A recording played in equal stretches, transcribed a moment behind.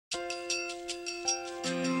Gentlemen,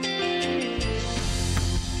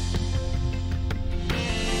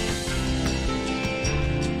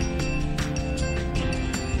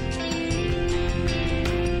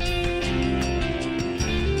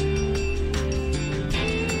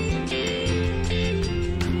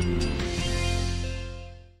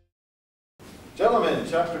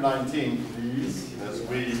 chapter 19, please, as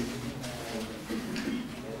we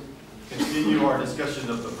continue our discussion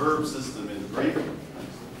of the verb system in Greek.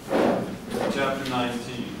 Chapter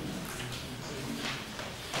 19.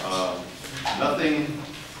 Nothing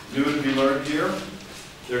new to be learned here.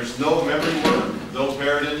 There's no memory work, no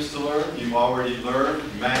paradigms to learn. You've already learned,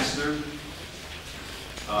 mastered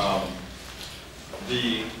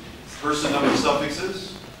the person number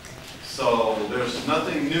suffixes. So there's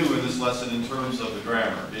nothing new in this lesson in terms of the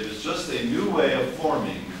grammar. It is just a new way of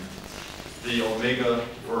forming the omega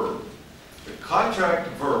verb. The contract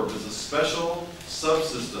verb is a special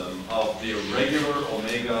subsystem of the irregular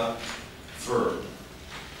omega verb.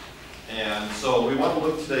 And so we want to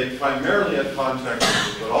look today primarily at contract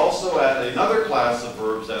verbs, but also at another class of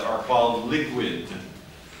verbs that are called liquid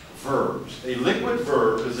verbs. A liquid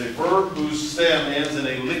verb is a verb whose stem ends in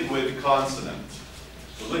a liquid consonant.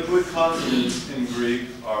 The liquid consonants in Greek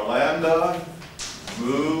are lambda,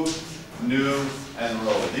 mu, nu, and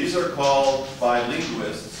rho. These are called by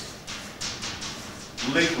linguists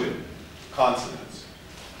liquid consonants.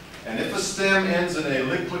 And if a stem ends in a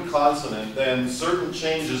liquid consonant, then certain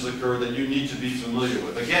changes occur that you need to be familiar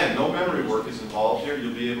with. Again, no memory work is involved here.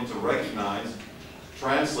 You'll be able to recognize,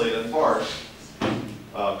 translate, and parse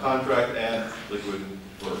contract and liquid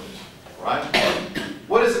verbs. Right?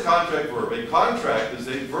 What is a contract verb? A contract is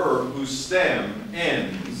a verb whose stem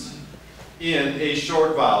ends in a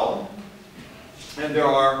short vowel. And there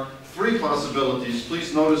are three possibilities.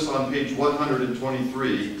 Please notice on page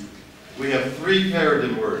 123, we have three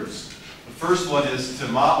paradigm words. The first one is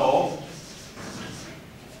timao.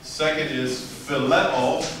 Second is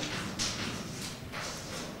phileo.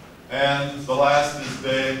 And the last is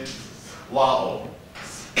de lao.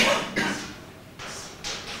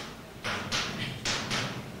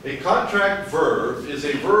 A contract verb is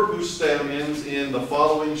a verb whose stem ends in the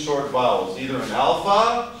following short vowels, either an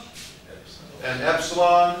alpha, an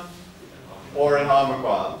epsilon, or an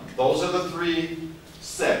omicron. Those are the three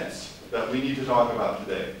sets that we need to talk about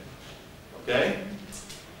today. Okay?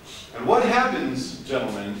 And what happens,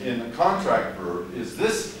 gentlemen, in a contract verb is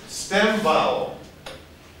this stem vowel,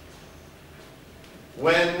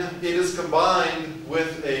 when it is combined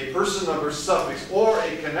with a person number suffix or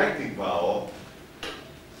a connecting vowel,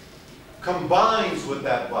 combines with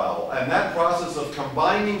that vowel, and that process of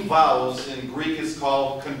combining vowels in Greek is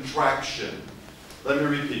called contraction. Let me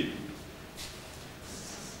repeat.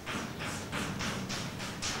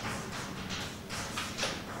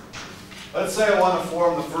 Let's say I want to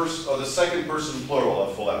form the first or the second person plural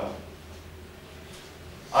of phileo.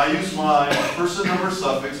 I use my person number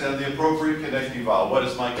suffix and the appropriate connecting vowel. What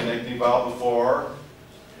is my connecting vowel before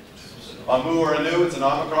a mu or a nu? It's an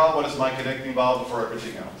omicron. What is my connecting vowel before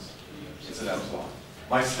everything else? It's an epsilon.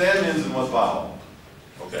 My stem ends in what vowel?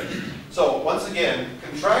 Okay. So once again,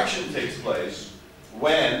 contraction takes place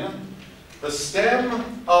when the stem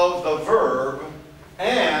of the verb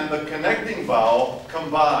and the connecting vowel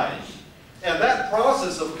combine. And that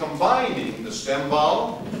process of combining the stem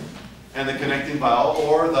vowel and the connecting vowel,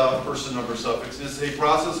 or the person number suffix, is a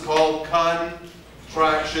process called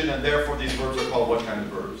contraction, and therefore these verbs are called what kind of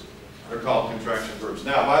verbs? They're called contraction verbs.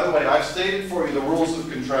 Now, by the way, I've stated for you the rules of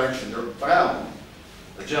contraction. They're found,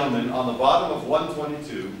 gentlemen, on the bottom of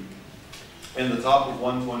 122 and the top of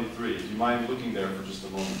 123. Do you mind looking there for just a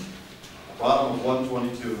moment? The bottom of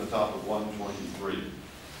 122 and the top of 123.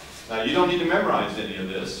 Now, you don't need to memorize any of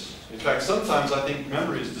this. In fact, sometimes I think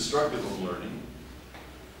memory is destructive of learning.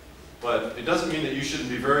 But it doesn't mean that you shouldn't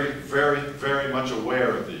be very, very, very much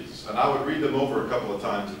aware of these. And I would read them over a couple of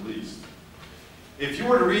times at least. If you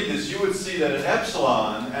were to read this, you would see that an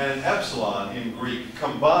epsilon and an epsilon in Greek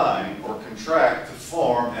combine or contract to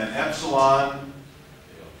form an epsilon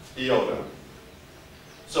iota.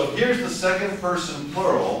 So here's the second person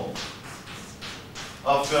plural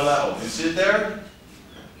of phileo. You see it there?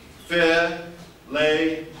 Phileta.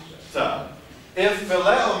 If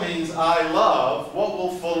phileo means I love, what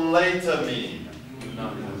will phileta mean?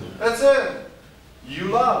 That's it. You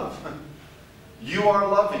love. You are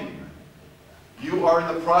loving. You are in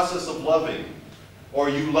the process of loving, or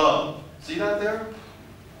you love. See that there?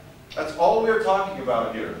 That's all we're talking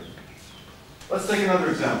about here. Let's take another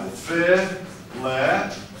example. Phile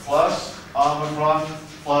plus omicron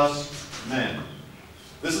plus men.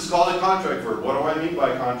 This is called a contract verb. What do I mean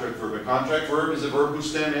by contract verb? A contract verb is a verb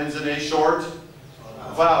whose stem ends in a short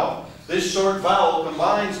vowel. This short vowel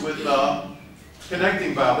combines with the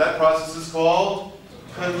connecting vowel. That process is called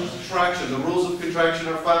contraction. The rules of contraction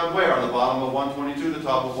are found where? On the bottom of 122, the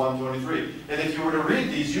top of 123. And if you were to read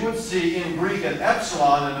these, you would see in Greek an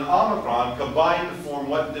epsilon and an omicron combined to form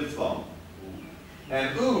what diphthong?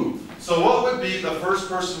 And oo. So what would be the first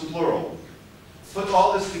person plural? Put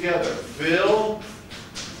all this together. Philumen.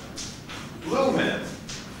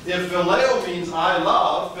 If phileo means I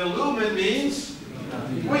love, philumen means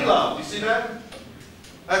we love. You see that?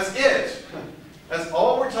 That's it. That's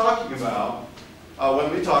all we're talking about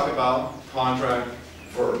when we talk about contract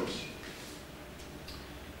verbs.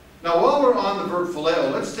 Now, while we're on the verb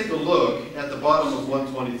phileo, let's take a look at the bottom of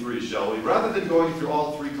 123, shall we? Rather than going through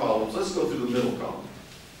all three columns, let's go through the middle column,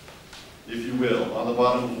 if you will, on the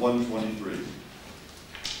bottom of 123.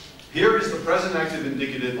 Here is the present active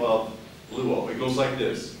indicative of luo. It goes like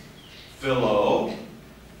this. Philo,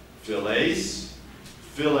 philase,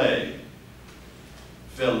 philae.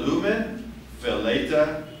 Philumen,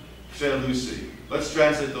 phileta, philusi. Let's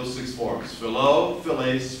translate those 6 forms. Philo,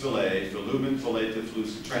 philase, philae, philumen, phileta,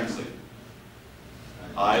 philusi. Translate.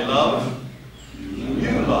 I love,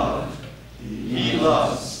 you love, he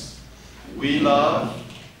loves, we love,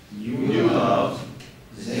 you love,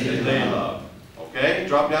 they love. Okay?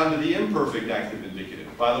 Drop down to the imperfect active indicative.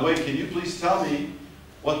 By the way, can you please tell me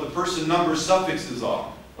what the person number suffixes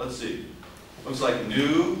are? Let's see. Looks like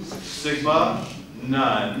nu, sigma,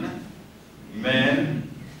 none,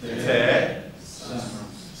 men, te.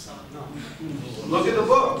 Look at the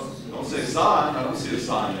book. Don't say san. I don't see a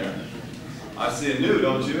san there. I see a nu,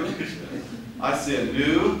 don't you? I see a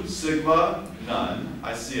nu, sigma, none.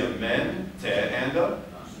 I see a men, te, and a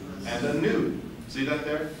nu. See that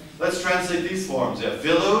there? Let's translate these forms.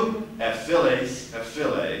 Ephilum, ephilase,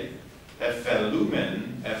 ephile,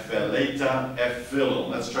 ephilumen, ephileta, ephilum.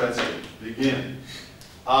 Let's translate. Begin.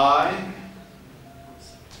 I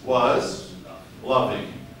was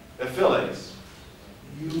loving. Ephilase.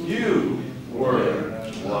 You were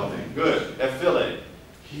loving. Good. Ephile.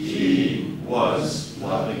 He was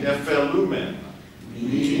loving. Ephilumen.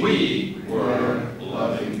 We were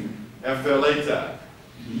loving. Ephileta.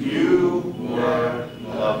 You were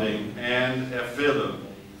loving. And ephilum.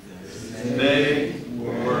 They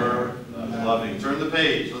were loving. Turn the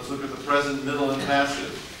page. Let's look at the present, middle, and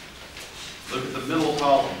passive. Look at the middle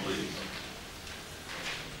column, please.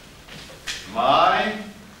 My,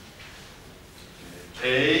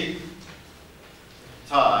 a,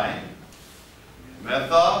 tie,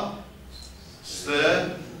 metha,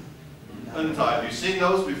 ste, untie. Have you seen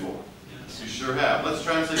those before? Yes. You sure have. Let's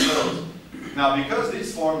translate those. Now, because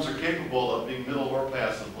these forms are capable of being middle or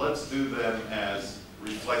passive, let's do them as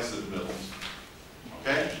reflexive middles.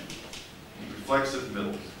 Okay? Reflexive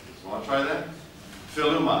middles. So, want to try that?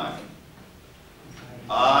 Philumai.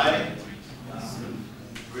 I,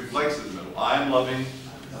 reflexive middle. I am loving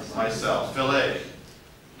myself. Philae.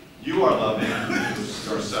 You are loving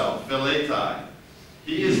yourself. Philetai.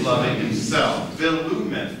 He is loving himself.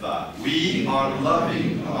 Philumetha. We are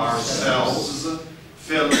loving ourselves.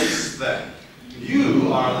 Philisthe.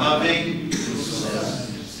 You are loving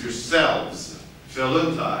yourselves.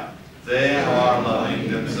 Philuntai. They are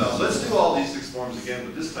loving themselves. Let's do all these 6 forms again,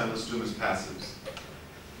 but this time let's do them as passives.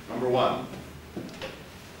 Number 1.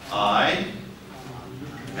 I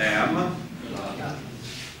am.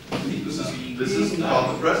 This is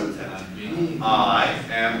called the present tense. I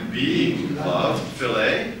am being loved.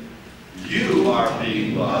 Philae. You are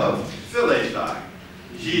being loved. Philetai.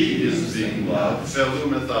 He is being loved.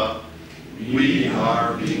 Philumetha. We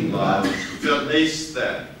are being loved.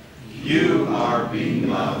 Philisthe. You are being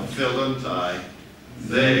loved. Philuntai.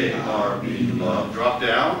 They are being loved. Drop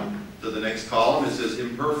down to the next column. It says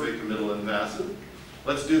imperfect, middle, and passive.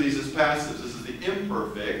 Let's do these as passives. This is the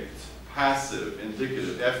imperfect passive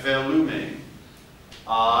indicative. Ephilume.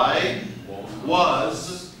 I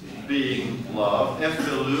was being loved.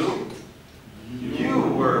 Ephilu. You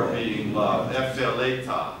were being loved.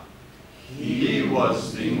 Ephileta. He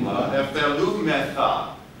was being loved.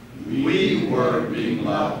 Ephilumetha. We were being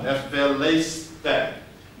loved. Ephileste.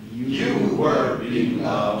 You were being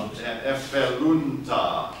loved. And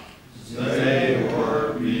Ephilunta. They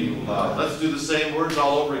were being loved. Let's do the same words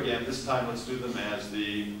all over again. This time let's do them as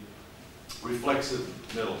the reflexive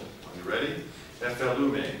middle. Are you ready?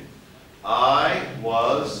 Ephilume. I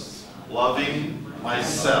was loving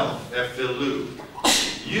myself. Ephilu.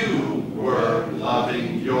 You were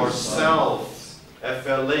loving yourself.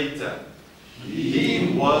 Ephileta.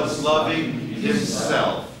 He was loving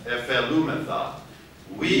himself. Ephilumetha.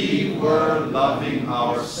 We were loving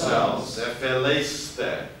ourselves.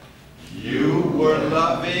 Ephelaste. You were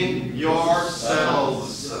loving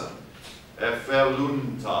yourselves.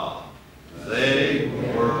 Ephelunta. They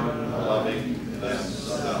were loving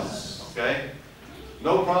themselves. Okay?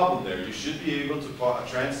 No problem there. You should be able to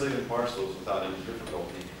translate and parse those without any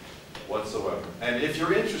difficulty whatsoever. And if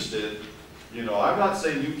you're interested, you know, I'm not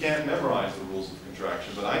saying you can't memorize the rules of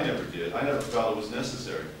contraction, but I never did. I never felt it was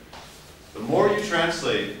necessary. The more you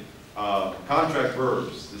translate contract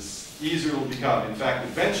verbs, the easier it will become. In fact,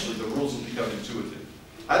 eventually the rules will become intuitive.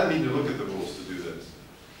 I don't need to look at the rules to do this.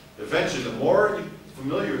 Eventually, the more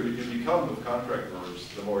familiar you can become with contract verbs,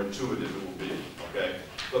 the more intuitive it will be. Okay?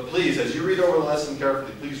 But please, as you read over the lesson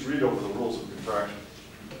carefully, please read over the rules of contraction.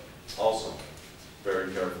 Also,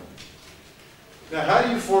 very careful. Now, how do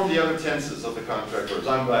you form the other tenses of the contract verbs?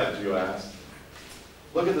 I'm glad you asked.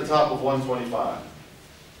 Look at the top of 125.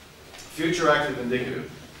 Future active indicative.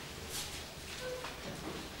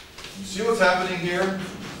 You see what's happening here?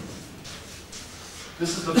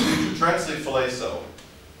 This is the future. Translate phileso.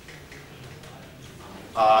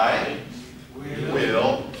 I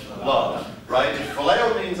will love. Right? If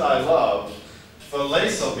phileo means I love,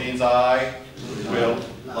 phileso means I will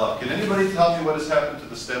love. Can anybody tell me what has happened to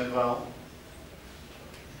the stem vowel?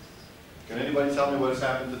 Can anybody tell me what has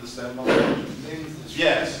happened to the stem vowel?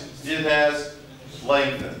 Yes, it has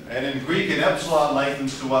lengthened. And in Greek, an epsilon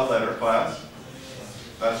lengthens to what letter, class?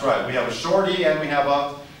 That's right. We have a short E and we have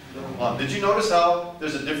a long. Did you notice how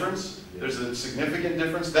there's a difference? There's a significant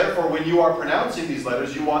difference. Therefore, when you are pronouncing these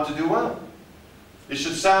letters, you want to do well. It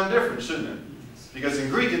should sound different, shouldn't it? Because in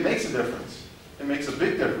Greek, it makes a difference. It makes a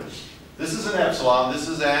big difference. This is an epsilon. This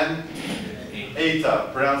is an eta.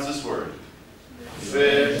 Pronounce this word.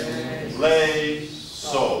 Phileso.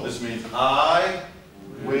 This means I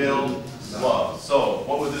will love. So,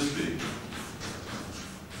 what would this be?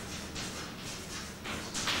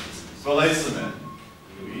 Philesomen.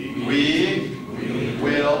 We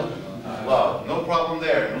will love. No problem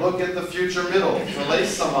there. Look at the future middle.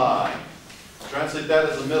 Philesomai. Translate that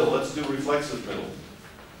as a middle. Let's do reflexive middle.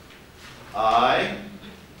 I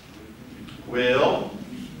will.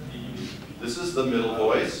 This is the middle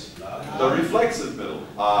voice. The reflexive middle.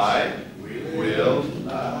 I will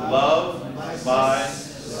love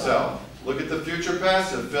myself. Look at the future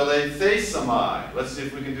passive. Philethesamai. Let's see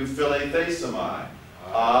if we can do philethesamai.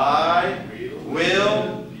 I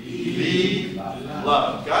will be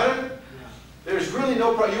loved. Got it? There's really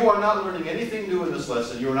no problem. You are not learning anything new in this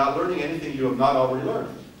lesson. You are not learning anything you have not already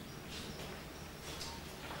learned.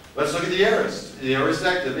 Let's look at the aorist. The aorist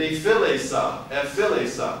active. Ephilesa.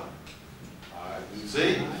 Ephilesa.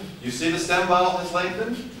 See? You see the stem vowel has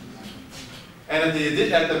lengthened? And at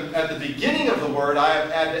the beginning of the word, I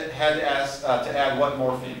have had to add what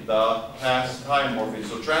morpheme? The past time morpheme.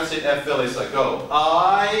 So translate ephilesa. Go.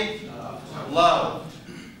 I love.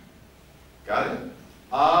 Got it?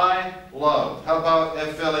 I love. How about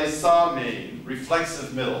ephilesame?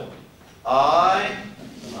 Reflexive middle. I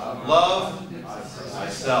love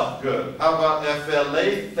myself. Good. How about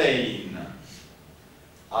ephilethane?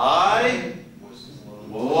 I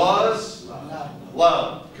was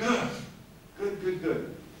loved. Good.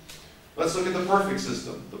 Good. Let's look at the perfect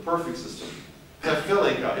system. The perfect system.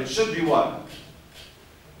 Tephilica. It should be what?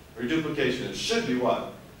 Reduplication. It should be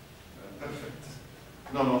what? Perfect.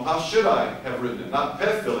 No. How should I have written it? Not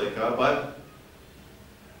pephilica, but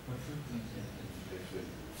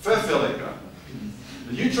fephilica.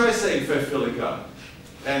 You try saying fephilica,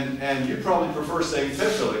 and you probably prefer saying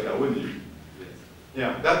tephilica, wouldn't you?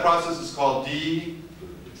 Yeah. That process is called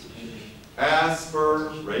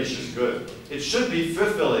aspiration. Good. It should be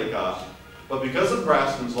fephilica, but because of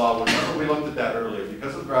Grassmann's law, remember we looked at that earlier,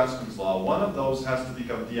 because of Grassmann's law, one of those has to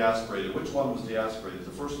become deaspirated. Which one was deaspirated?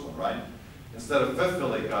 The first one, right? Instead of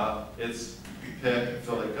fephilica, it's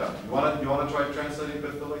pephilica. You want to try translating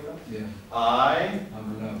pephilica? Yeah. I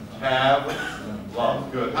have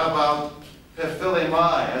love. Good. How about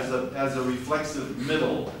pephilemai as a reflexive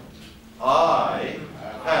middle? I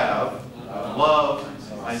have loved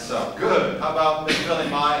myself. Good. How about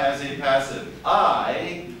pephilemai as a passive?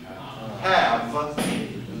 I have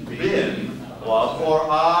been loved, or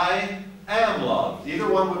I am loved. Either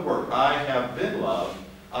one would work. I have been loved.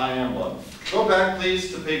 I am loved. Go back,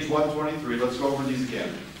 please, to page 123. Let's go over these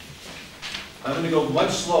again. I'm going to go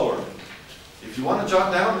much slower. If you want to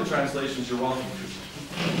jot down the translations, you're welcome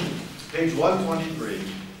to. Page 123,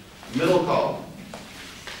 middle column.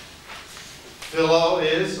 Philo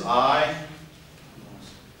is I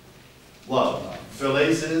love.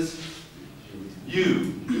 Philes is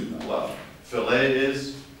you love. Philae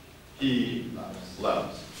is he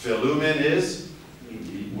loves. Philumen is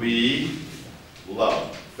we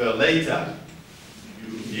love. Phileta,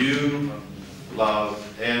 you love.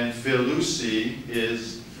 And philusi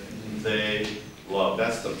is they love.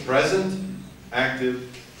 That's the present active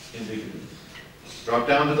indicative. Drop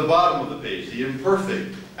down to the bottom of the page, the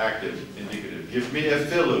imperfect active indicative. Give me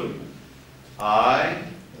ephilu. I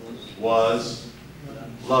was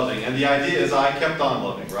loving. And the idea is I kept on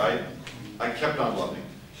loving, right? I kept on loving.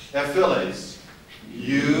 Ephiles,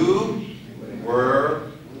 you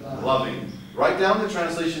were loving. Write down the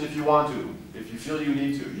translation if you want to, if you feel you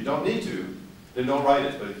need to. You don't need to, then don't write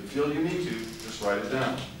it. But if you feel you need to, just write it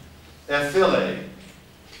down. Ephile,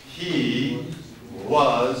 he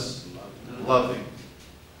was loving.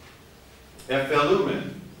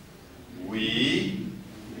 Ephelumen, we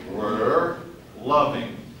were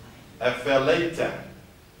loving. Epheleta,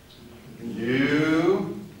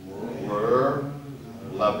 you were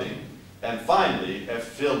loving. And finally,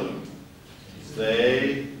 ephilum,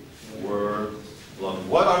 they were loving.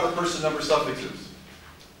 What are the person number suffixes?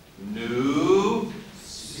 Nu,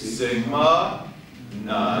 sigma,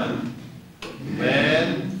 none,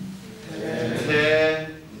 men, te,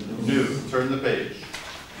 nu. Turn the page.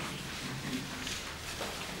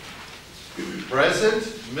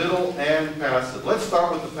 Present, middle, and passive. Let's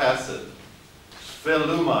start with the passive.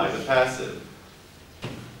 Phelumai, the passive.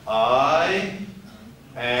 I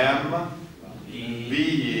am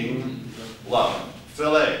being loved.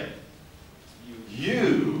 Phile,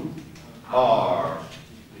 you are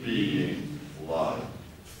being loved.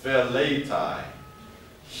 Philetai,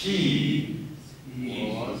 he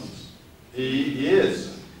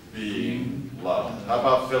is being loved. How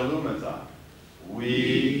about philumata?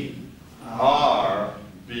 We are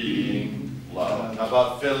being loved. How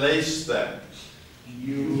about phileste?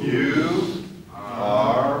 You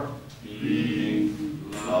are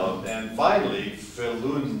being loved. And finally,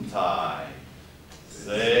 philuntai.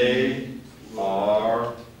 They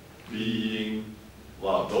are being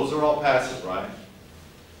loved. Those are all passive, right?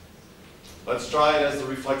 Let's try it as the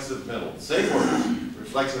reflexive middle. Same word,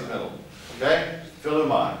 reflexive middle. Okay?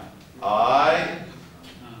 Philumai.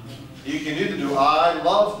 You can either do I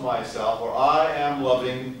love myself or I am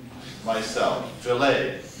loving myself.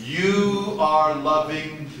 Phile, you are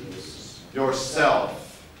loving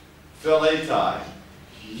yourself. Philetai,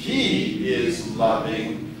 he is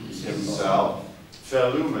loving himself.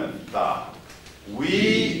 Philumenta,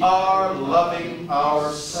 we are loving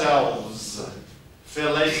ourselves.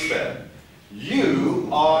 Phileste, you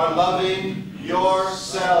are loving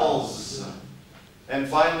yourselves. And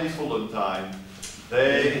finally, philuntai,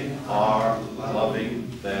 they are loving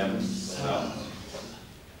themselves.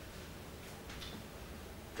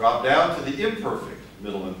 Drop down to the imperfect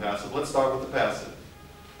middle and passive. Let's start with the passive.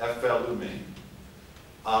 Ephelume.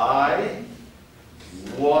 I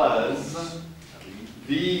was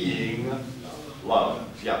being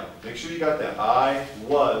loved. Yeah, make sure you got that. I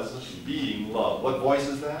was being loved. What voice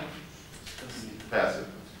is that? Passive.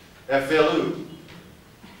 Ephelu.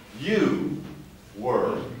 You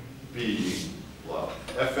were being loved.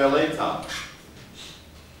 Epheleta.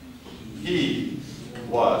 He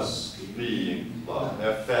was being loved.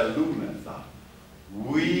 Ephelumetha.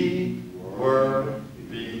 We were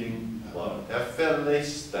being loved.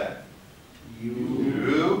 Epheleste.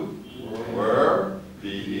 You were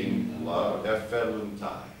being loved.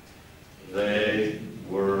 Epheluntai. They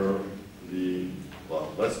were being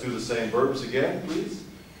loved. Let's do the same verbs again, please.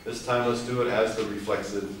 This time let's do it as the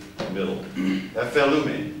reflexive middle.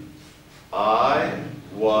 Ephelume. I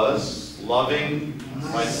was loving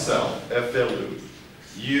myself. Ephelu.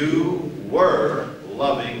 You were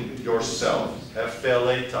loving yourself.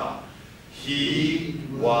 Epheleta. He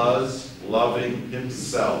was loving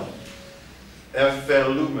himself.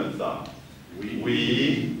 Ephelumetha.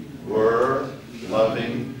 We were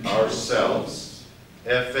loving ourselves.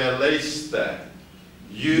 Epheleste.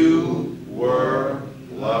 You were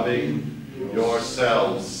loving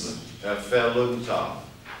yourselves. Ephelunta.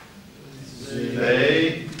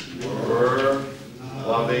 They were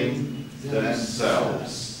loving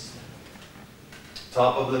themselves.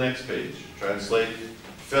 Top of the next page. Translate.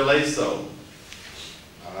 Phileso.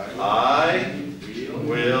 I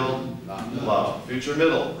will love. Future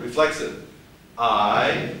middle. Reflexive.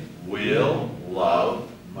 I will love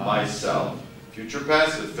myself. Future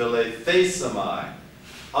passive. Philethesamai.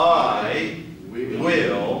 I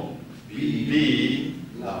will be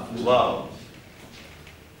loved.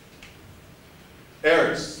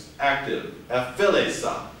 Aorist, active.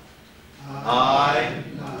 Ephilesa. I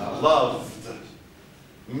loved.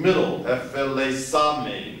 Middle.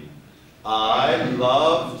 Ephilesame. I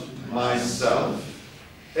loved myself.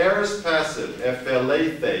 Aorist passive.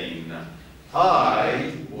 Ephilethane.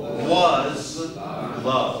 I was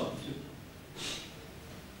loved.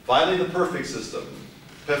 Finally, the perfect system.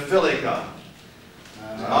 Pephilikon.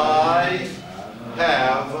 I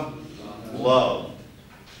have loved.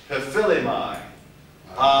 Pephilimai.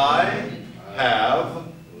 I have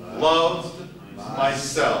loved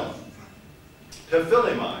myself.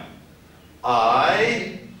 Pephilimai.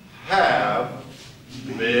 I have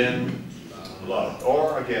been loved.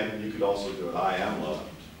 Or again, you could also do it, I am loved.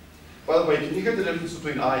 By the way, can you hear the difference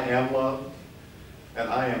between I am loved and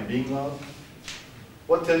I am being loved?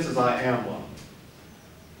 What tense is I am loved?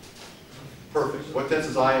 Perfect. What tense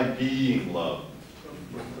is I am being loved?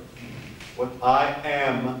 What I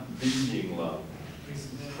am being loved?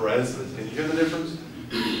 Present. Can you hear the difference?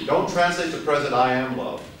 Don't translate the present I am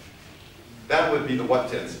loved. That would be the what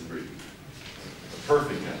tense in Greek? The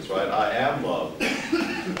perfect tense, right? I am loved.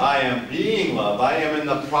 I am being loved. I am in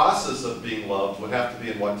the process of being loved would have to be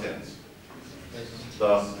in what tense?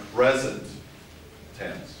 The present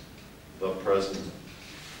tense. The present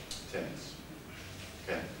tense.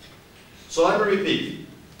 Okay. So let me repeat.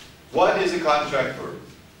 What is a contract verb?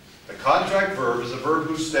 A contract verb is a verb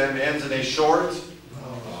whose stem ends in a short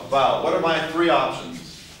vowel. What are my three options?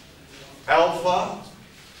 Alpha,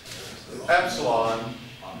 epsilon,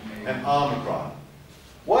 and omicron.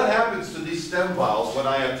 What happens to these stem vowels when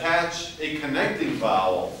I attach a connecting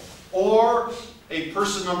vowel or a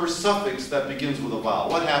person number suffix that begins with a vowel?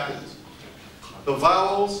 What happens? The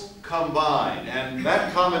vowels combine, and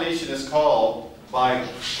that combination is called, by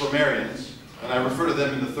grammarians, and I refer to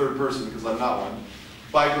them in the third person because I'm not one,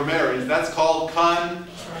 by grammarians, that's called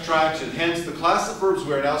contraction. Hence, the class of verbs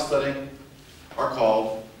we're now studying are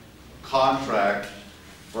called contract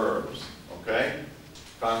verbs. Okay?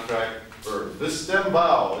 Contract verbs. This stem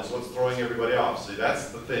vowel is what's throwing everybody off. See, that's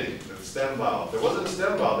the thing, the stem vowel. If there wasn't a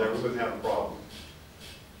stem vowel there, we wouldn't have a problem.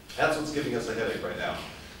 That's what's giving us a headache right now.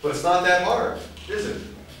 But it's not that hard, is it?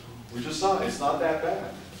 We just saw it. It's not that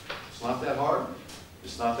bad. It's not that hard.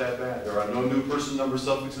 It's not that bad. There are no new person number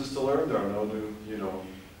suffixes to learn. There are no new,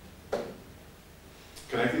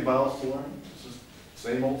 connecting vowels to learn. It's just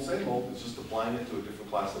same old, same old. It's just applying it to a different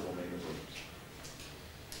class of domain of verbs.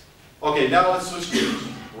 Okay, now let's switch gears.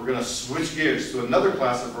 We're going to switch gears to another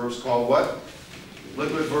class of verbs called what?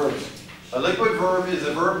 Liquid verbs. A liquid verb is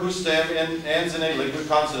a verb whose stem ends in a liquid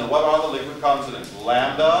consonant. What are the liquid consonants?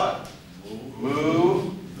 Lambda,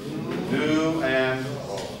 mu, nu, and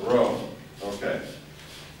rho. Okay.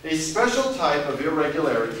 A special type of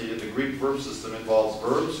irregularity in the Greek verb system involves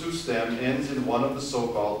verbs whose stem ends in one of the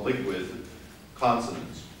so-called liquid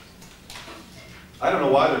consonants. I don't know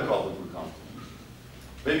why they're called liquid consonants.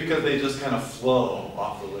 Maybe because they just kind of flow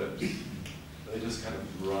off the lips. They just kind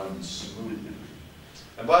of run smoothly.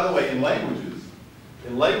 And by the way, in languages,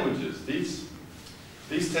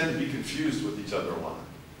 these tend to be confused with each other a lot.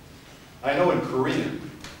 I know in Korean,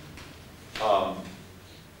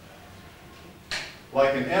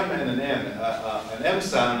 like an M and an N, an M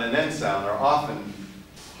sound and an N sound are often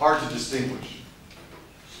hard to distinguish.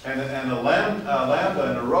 And a lambda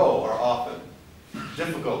and a rho are often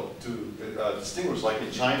difficult to distinguish, like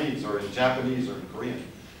in Chinese or in Japanese or in Korean.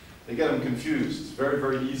 They get them confused very,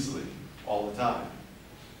 very easily all the time.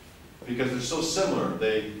 Because they're so similar,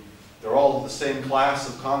 they're all the same class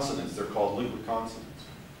of consonants. They're called liquid consonants.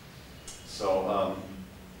 So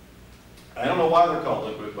I don't know why they're called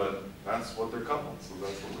liquid, but that's what they're called. So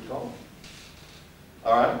that's what we call them.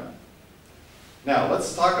 All right. Now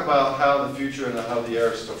let's talk about how the future and how the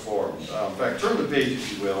aorist are formed. In fact, turn the page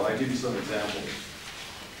if you will. I'll give you some examples.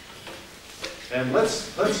 And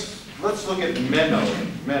let's look at meno.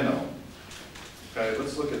 Okay,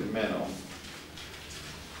 let's look at meno.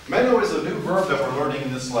 Meno is a new verb that we're learning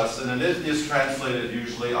in this lesson, and it is translated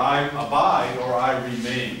usually I abide or I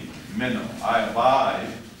remain. Meno. I abide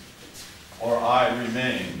or I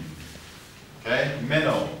remain. Okay?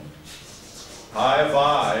 Meno. I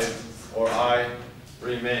abide or I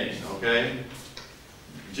remain. Okay?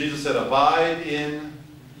 Jesus said, abide in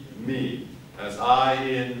me as I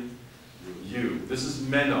in you. This is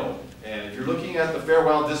meno. And if you're looking at the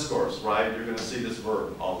farewell discourse, right, you're going to see this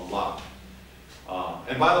verb a lot.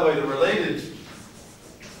 And by the way, the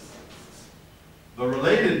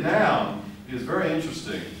related noun is very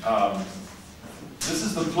interesting. This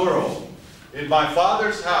is the plural. In my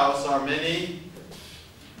Father's house are many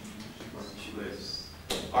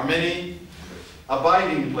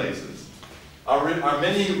abiding places. Are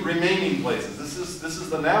many remaining places. This is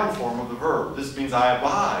the noun form of the verb. This means I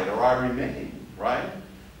abide or I remain, right?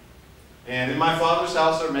 And in my Father's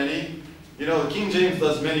house are many, the King James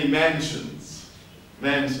does many mansions.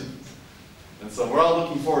 Mansions. And so we're all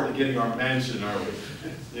looking forward to getting our mansion, aren't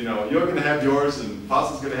we? You know, you're going to have yours, and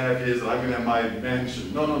Apostle's going to have his, and I'm going to have my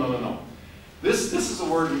mansion. No, no, no, no, no. This is a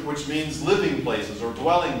word which means living places or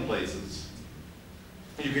dwelling places.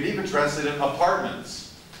 You could even translate it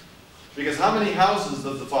apartments. Because how many houses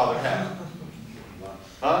does the Father have?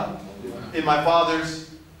 Huh? In my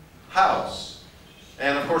Father's house.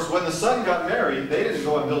 And of course, when the Son got married, they didn't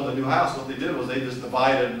go and build a new house. What they did was they just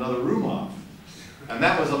divided another room off. And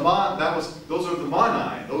that was those are the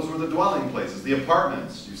manai. Those were the dwelling places, the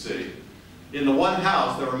apartments, you see. In the one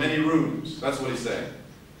house, there were many rooms. That's what he's saying.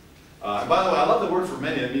 And by the way, I love the word for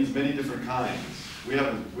many. It means many different kinds. We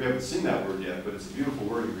haven't seen that word yet, but it's a beautiful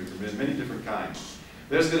word in Greek. It means many different kinds.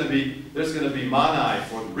 There's going to be manai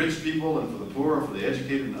for the rich people and for the poor, and for the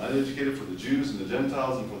educated and uneducated, for the Jews and the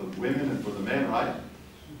Gentiles, and for the women and for the men, right?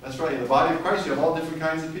 That's right. In the body of Christ, you have all different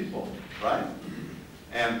kinds of people, right?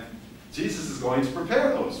 And Jesus is going to prepare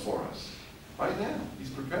those for us right now. He's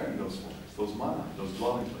preparing those for us, those manai, those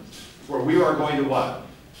dwelling places. Where we are going to what?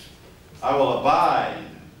 I will abide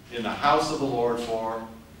in the house of the Lord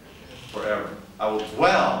forever. I will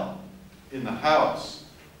dwell in the house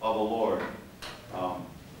of the Lord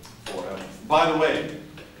forever. By the way,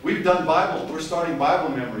 we're starting Bible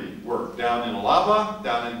memory work down in Alaba,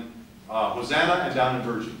 down in Hosanna, and down in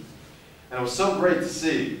Virgin. And it was so great to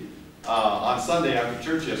see on Sunday after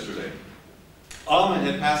church yesterday. Alman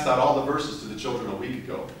had passed out all the verses to the children a week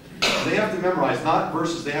ago. They have to memorize, not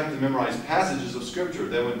verses, they have to memorize passages of Scripture.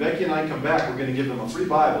 Then when Becky and I come back, we're going to give them a free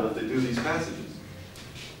Bible if they do these passages.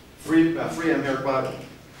 Free Amharic Bible.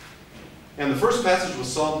 And the first passage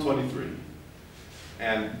was Psalm 23.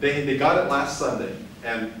 And they got it last Sunday.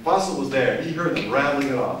 And Apostle was there. He heard them rattling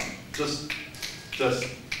it off. Just, the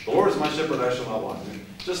Lord is my shepherd, I shall not want.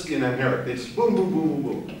 Just in Amharic. They just boom, boom, boom,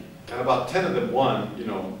 boom, boom. And about 10 of them won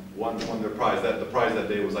their prize. The prize that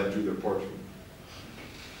day was I drew their portrait.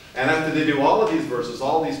 And after they do all of these verses,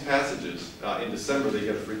 all these passages, in December they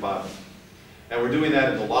get a free Bible. And we're doing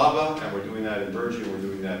that in Alaba, and we're doing that in Virgin, and we're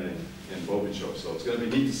doing that in Bobicho. So it's going to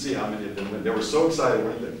be neat to see how many of them win. They were so excited,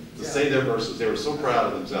 weren't they, to say their verses. They were so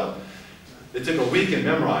proud of themselves. They took a week and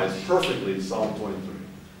memorized perfectly Psalm 23.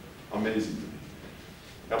 Amazing to me.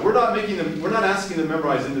 Now we're not asking them to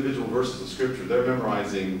memorize individual verses of Scripture. They're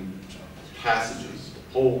memorizing passages,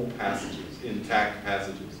 whole passages, intact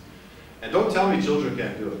passages. And don't tell me children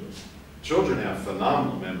can't do it. Children have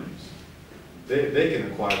phenomenal memories. They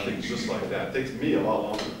can acquire things just like that. It takes me a lot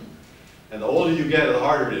longer. And the older you get, the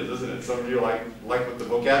harder it is, isn't it? Some of you are like with the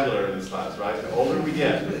vocabulary in this class, right? The older we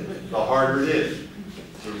get, the harder it is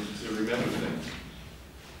to remember things.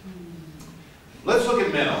 Let's look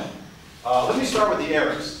at Menno. Let me start with the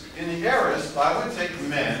aorist. In the aorist, I would take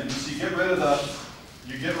men. You get rid of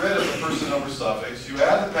the person number suffix. You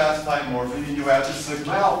add the past time morpheme, and you add the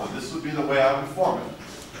sigma alpha. This would be the way I would form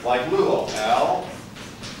it. Like luo. Al,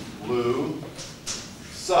 lu,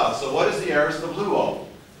 sa. So what is the aorist of luo?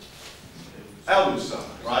 Elusa,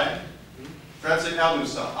 right? Translate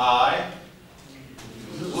elusa. I,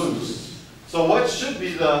 lus. So what should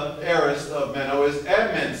be the aorist of Menno is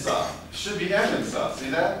emensa. It should be emensa. See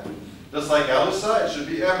that? Just like elusa, it should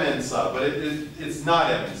be emensa, but it's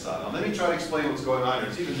not emensa. Now let me try to explain what's going on here.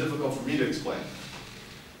 It's even difficult for me to explain.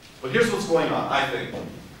 But here's what's going on, I think.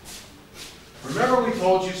 Remember we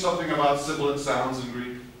told you something about sibilant sounds in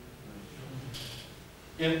Greek?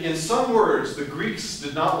 In some words, the Greeks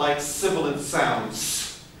did not like sibilant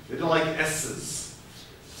sounds. They didn't like S's.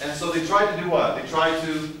 And so they tried to do what? They tried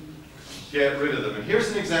to get rid of them. And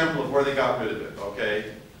here's an example of where they got rid of it,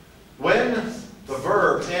 okay? When the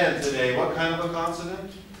verb ends in a what kind of a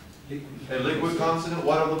consonant? A liquid consonant.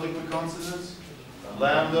 What are the liquid consonants?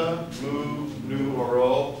 Lambda, mu, nu, or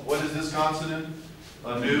o. What is this consonant?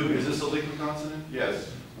 A nu. Is this a liquid consonant?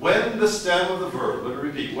 Yes. When the stem of the verb, let me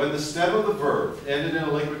repeat, when the stem of the verb ended in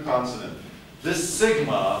a liquid consonant, this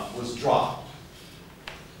sigma was dropped.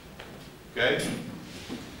 Okay?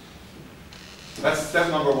 That's step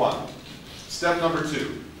number one. Step number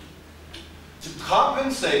two. To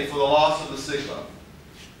compensate for the loss of the sigma,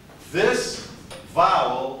 this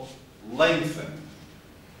vowel lengthened.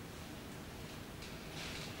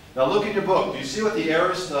 Now look in your book. Do you see what the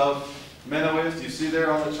aorist of Menno is? Do you see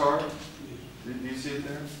there on the chart? Do you see it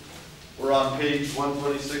there? We're on page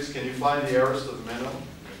 126. Can you find the aorist of Menno?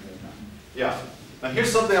 Yeah. Now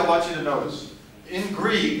here's something I want you to notice. In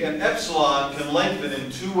Greek, an epsilon can lengthen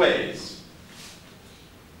in two ways.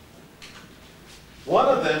 One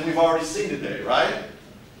of them we've already seen today, right?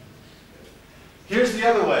 Here's the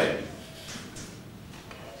other way.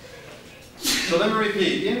 So let me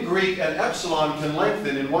repeat. In Greek, an epsilon can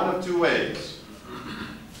lengthen in one of two ways.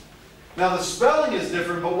 Now the spelling is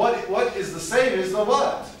different, but what is the same is the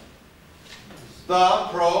what? The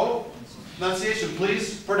pronunciation.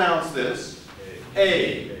 Please pronounce this.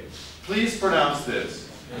 A. Please pronounce this.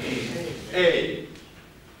 A.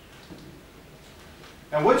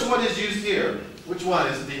 And which one is used here? Which one?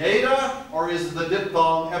 Is it the eta or is it the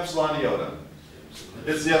diphthong epsilon iota?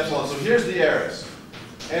 It's the epsilon. So here's the aorist.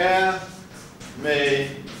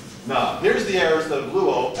 Na. Here's the aorist of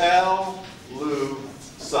luo. L-lu-sa.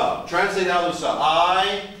 Translate L-lu-sa.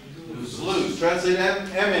 I lose. Translate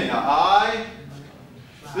M-na. I.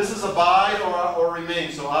 This is abide or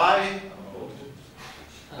remain. So I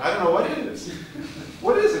don't know what it is.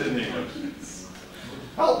 What is it in English?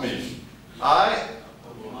 Help me. I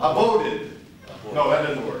aboded. No, that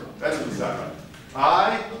doesn't work. That doesn't sound right.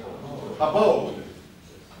 I abode.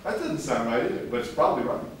 That doesn't sound right either, but it's probably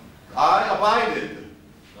right. I abided.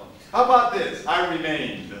 How about this? I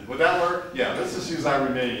remained. Would that work? Yeah, let's just use I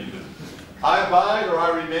remained. I abide or I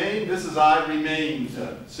remain. This is I remained.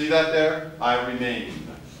 See that there? I remained.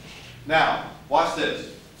 Now, watch this.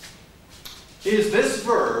 Is this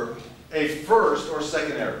verb a first or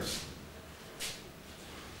second aorist?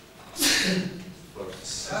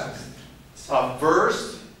 A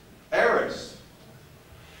first aorist.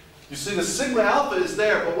 You see, the sigma alpha is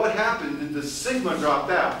there, but what happened? The sigma dropped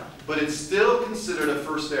out, but it's still considered a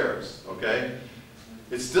first aorist. Okay?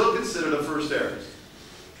 It's still considered a first aorist.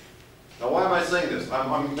 Now, why am I saying this?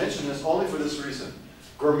 I'm mentioning this only for this reason.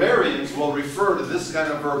 Grammarians will refer to this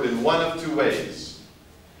kind of verb in one of two ways.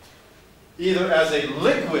 Either as a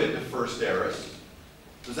liquid first aorist.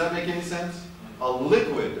 Does that make any sense? A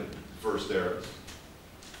liquid first aorist.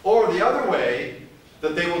 Or the other way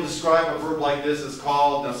that they will describe a verb like this is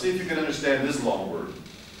called, now see if you can understand this long word,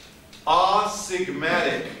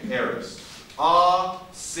 asigmatic aorist.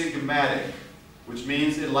 Asigmatic, which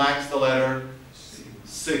means it lacks the letter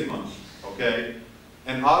sigma. Okay?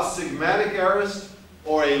 An asigmatic aorist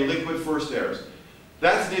or a liquid first aorist.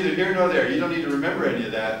 That's neither here nor there. You don't need to remember any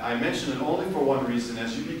of that. I mention it only for one reason.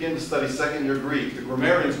 As you begin to study second year Greek, the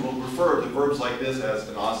grammarians will refer to verbs like this as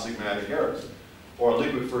an asigmatic aorist or a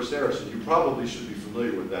liquid first aorist. And you probably should be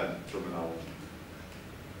familiar with that terminology.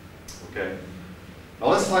 Okay? Now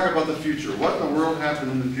let's talk about the future. What in the world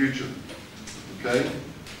happened in the future? Okay?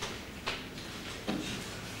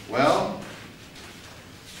 Well,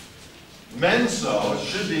 menso, it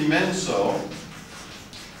should be menso.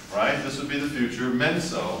 Right? This would be the future.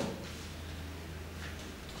 Menso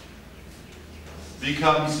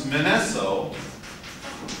becomes meneso,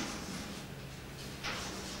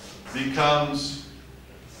 becomes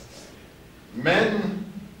men-eo,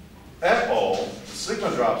 the sigma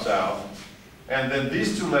drops out, and then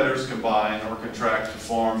these two letters combine or contract to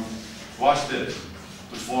form, watch this,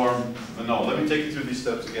 to form meno. Let me take you through these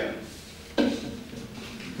steps again.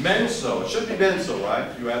 Menso, it should be menso,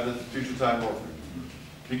 right? You have the future time morpheme.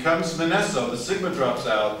 Becomes meneso, the sigma drops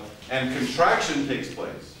out, and contraction takes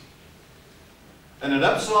place. And an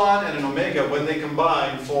epsilon and an omega, when they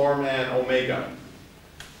combine, form an omega.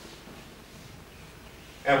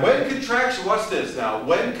 And when contraction, watch this now,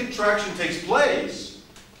 when contraction takes place,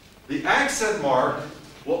 the accent mark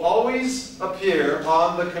will always appear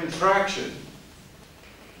on the contraction.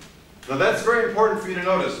 Now that's very important for you to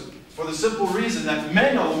notice, for the simple reason that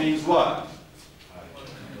meno means what?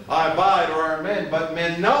 I abide or I remain, but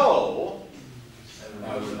meno,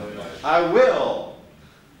 I will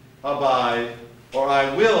abide or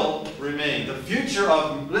I will remain. The future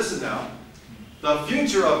of, listen now, the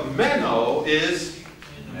future of meno is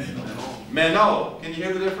meno. Can you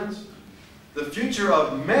hear the difference? The future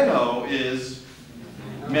of meno is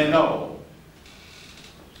meno.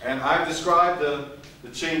 And I've described the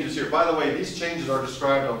changes here. By the way, these changes are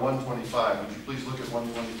described on 125. Would you please look at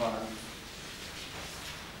 125?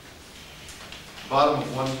 Bottom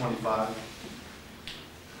of 125.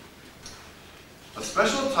 A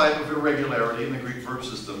special type of irregularity in the Greek verb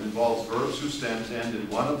system involves verbs whose stems end in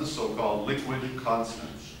one of the so-called liquid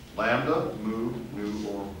consonants, lambda, mu, nu,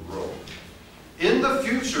 or rho. In the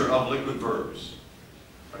future of liquid verbs,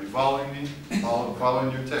 are you following me?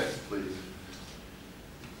 Following your text, please.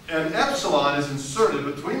 An epsilon is inserted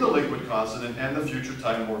between the liquid consonant and the future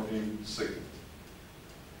time morpheme sigma.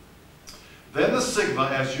 Then the sigma,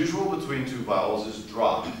 as usual between two vowels, is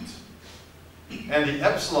dropped. And the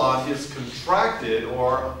epsilon is contracted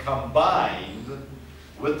or combined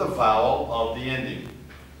with the vowel of the ending.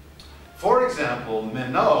 For example,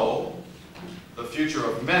 meno, the future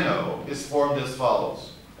of meno, is formed as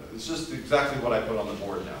follows. It's just exactly what I put on the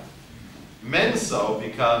board now. Menso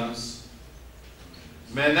becomes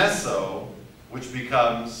meneso, which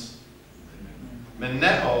becomes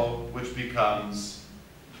meneo, which becomes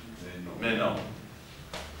meno.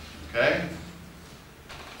 Okay?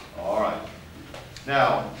 All right.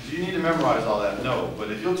 Now, do you need to memorize all that? No,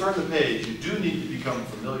 but if you'll turn the page, you do need to become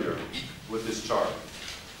familiar with this chart.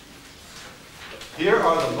 Here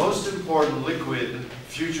are the most important liquid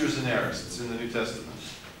futures and aorists in the New Testament.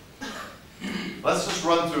 Let's just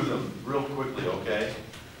run through them real quickly, okay?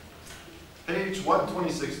 Page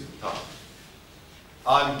 126 at the top.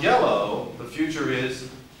 Angelo, the future is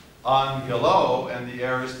angelo, and the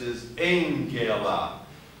aorist is angela.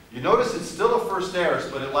 You notice it's still a first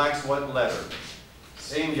aorist, but it lacks what letter?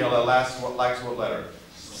 Angela lacks what letter?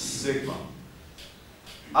 Sigma.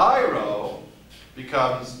 Airo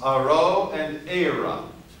becomes aro and era.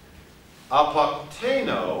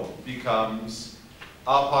 Apokteno becomes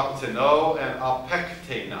apokteno and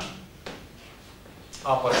apektena.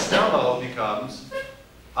 Apostello becomes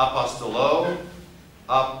apostolo,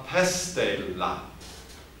 apestela.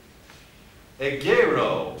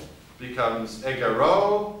 Egero becomes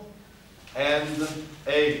egero and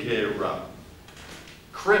egera.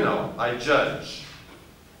 Crino, I judge,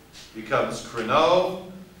 becomes crino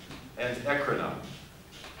and ekrino.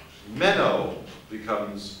 Meno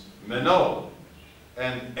becomes meno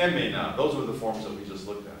and emena. Those were the forms that we just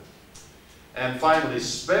looked at. And finally,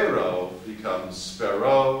 spero becomes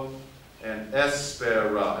spero and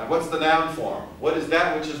espera. And what's the noun form? What is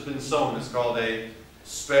that which has been sown? It's called a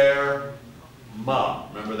sperma.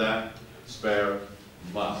 Remember that?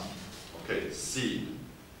 Sperma. Okay, seed.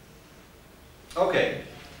 Okay,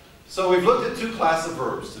 so we've looked at two classes of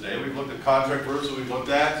verbs today. We've looked at contract verbs and we've looked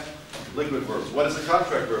at liquid verbs. What is a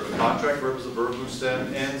contract verb? A contract verb is a verb whose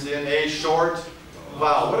stem ends in a short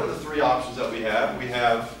vowel. What are the three options that we have? We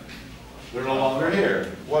have, they're no longer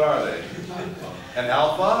here. What are they? An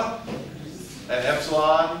alpha, an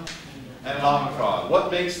epsilon, and an omicron.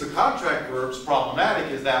 What makes the contract verbs problematic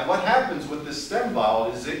is that what happens with this stem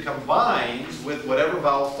vowel is it combines with whatever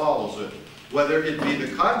vowel follows it, whether it be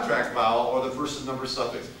the contract vowel or the person number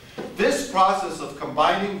suffix. This process of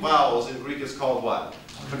combining vowels in Greek is called what?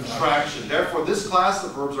 Contraction. Therefore, this class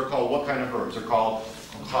of verbs are called what kind of verbs? They're called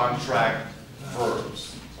contract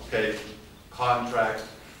verbs. Okay? Contract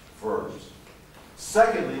verbs.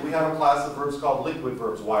 Secondly, we have a class of verbs called liquid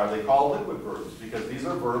verbs. Why are they called liquid verbs? Because these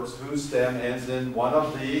are verbs whose stem ends in one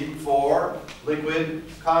of the four liquid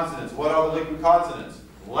consonants. What are the liquid consonants?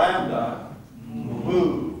 Lambda,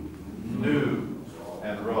 mu, nu,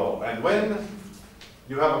 and rho. And when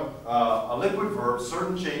you have a liquid verb,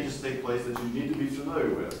 certain changes take place that you need to be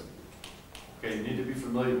familiar with. Okay, you need to be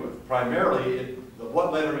familiar with. Primarily,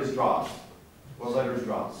 what letter is dropped? What letter is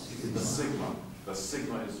dropped? The sigma. The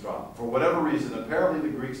sigma is dropped. For whatever reason, apparently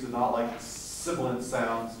the Greeks did not like sibilant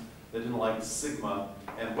sounds. They didn't like sigma.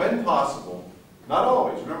 And when possible, not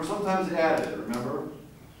always. Remember, sometimes they added it, remember?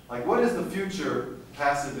 Like, what is the future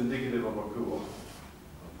passive indicative of akuo?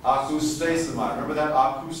 Akustesimai. Remember that?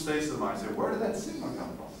 Akustesimai. Say, where did that sigma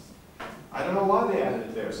come from? I don't know why they added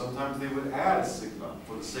it there. Sometimes they would add sigma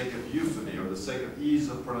for the sake of euphony or the sake of ease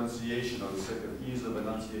of pronunciation or the sake of ease of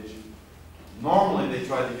enunciation. Normally, they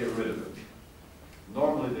tried to get rid of it.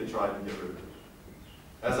 Normally, they tried to get rid of it.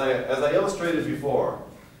 As I illustrated before,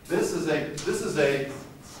 this is a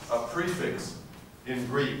prefix in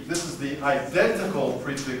Greek. This is the identical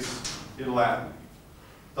prefix in Latin.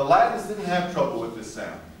 The Latins didn't have trouble with this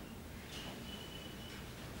sound.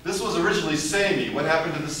 This was originally semi. What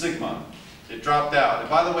happened to the sigma? It dropped out. And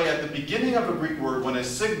by the way, at the beginning of a Greek word, when a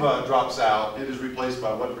sigma drops out, it is replaced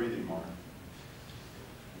by what breathing mark?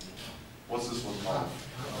 What's this one called?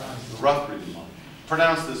 The rough breathing mark.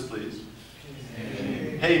 Pronounce this, please.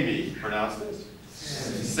 Hemi. Pronounce this.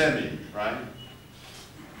 Semi, right?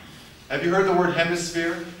 Have you heard the word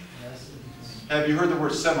hemisphere? Yes. Have you heard the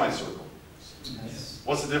word semicircle? Yes.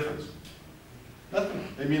 What's the difference? Nothing.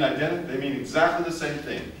 They mean identical. They mean exactly the same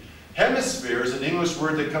thing. Hemisphere is an English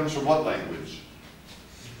word that comes from what language?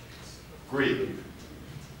 Greek.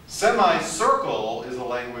 Semicircle is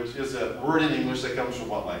a word in English that comes from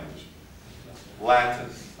what language? Latin.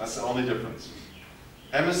 That's the only difference.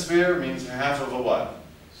 Hemisphere means half of a what?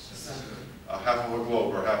 Half of a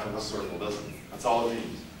globe or half of a circle, doesn't it? That's all it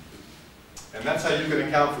means. And that's how you can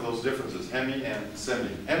account for those differences, hemi and semi.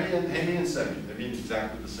 Hemi and semi, they mean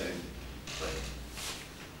exactly the same thing.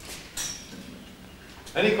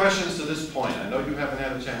 Any questions to this point? I know you haven't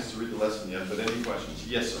had a chance to read the lesson yet, but any questions?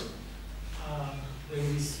 Yes, sir.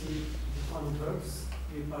 When we see different verbs,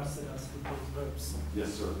 we parse it as with those verbs.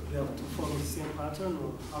 Yes, sir. We have to follow the same pattern,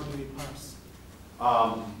 or how do we parse?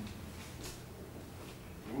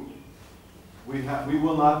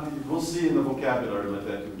 We'll see in the vocabulary like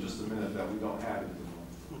that in just a minute that we don't have it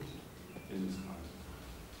in this class.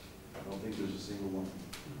 I don't think there's a single one.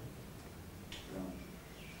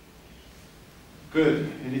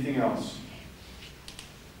 Good. Anything else?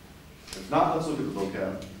 If not, let's look at the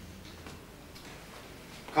vocab.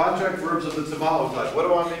 Contract verbs of the tamao type. What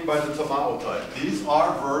do I mean by the tamao type? These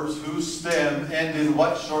are verbs whose stem end in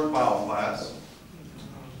what short vowel class?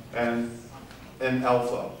 And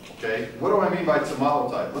alpha. Okay? What do I mean by tamao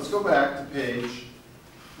type? Let's go back to page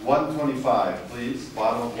 125, please.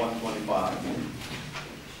 Bottom of 125.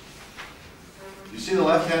 You see the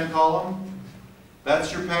left-hand column?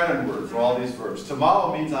 That's your pattern word for all these verbs.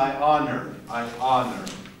 Tamao means I honor. I honor.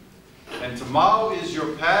 And tamao is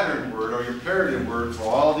your pattern word or your paradigm word for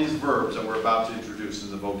all these verbs that we're about to introduce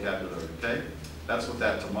in the vocabulary, okay? That's what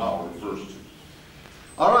that tamao refers to.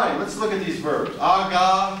 All right, let's look at these verbs.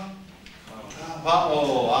 Aga,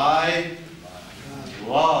 pa'o, I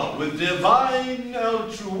love. With divine,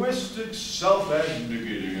 altruistic,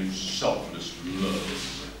 self-abnegating, and selfless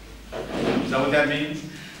love. Is that what that means?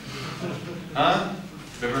 Huh?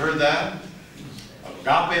 Have you ever heard that?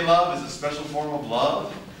 Agape love is a special form of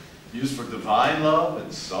love, used for divine love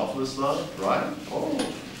and selfless love, right? Oh,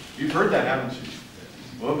 you've heard that, haven't you?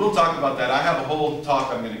 Well, we'll talk about that. I have a whole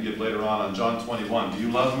talk I'm going to give later on John 21. Do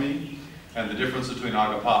you love me? And the difference between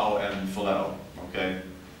agapao and phileo, okay?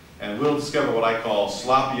 And we'll discover what I call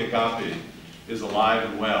sloppy agape is alive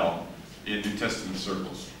and well in New Testament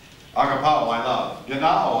circles. Agapao, I love.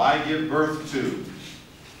 Yanao, I give birth to.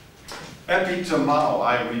 Epitomao,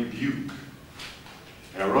 I rebuke.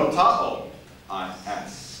 Erotao, I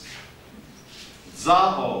ask.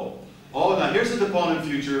 Zao. Oh, now here's the deponent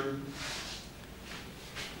future.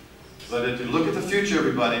 But if you look at the future,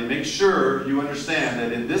 everybody, make sure you understand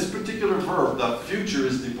that in this particular verb, the future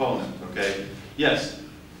is deponent, okay? Yes,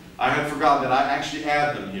 I had forgotten that I actually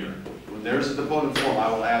add them here. When there's a deponent form, I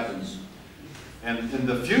will add them. And in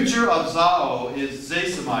the future of zao is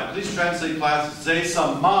zesamai. Please translate, class,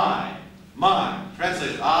 zesamai. Mine.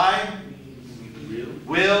 Translate. I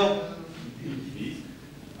will.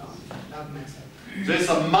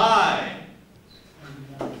 Zesamai.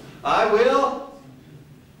 I will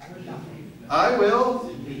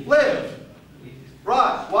live.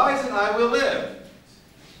 Right. Why is it I will live?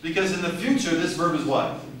 Because in the future, this verb is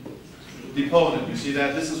what? Deponent. You see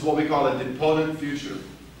that? This is what we call a deponent future.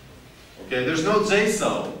 Okay, there's no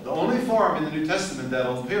zeso. The only form in the New Testament that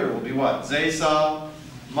will appear will be what? Zesa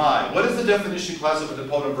mai. What is the definition, class, of a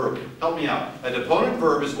deponent verb? Help me out. A deponent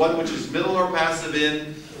verb is one which is middle or passive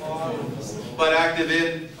in, but active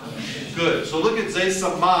in. Good. So look at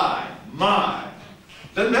zesa mai. Mai.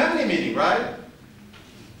 Doesn't have any meaning, right?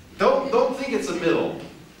 Don't think it's a middle.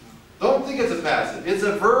 Don't think it's a passive. It's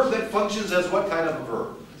a verb that functions as what kind of a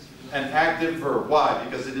verb? An active verb. Why?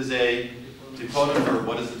 Because it is a deponent verb.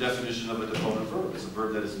 What is the definition of a deponent verb? It's a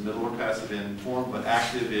verb that is middle or passive in form, but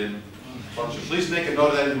active in function. Please make a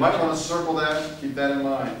note of that. You might want to circle that. Keep that in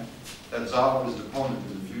mind. That zao is deponent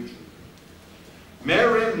in the future.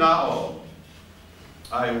 Merim nao.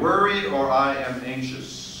 I worry or I am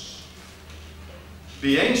anxious.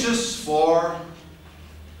 Be anxious for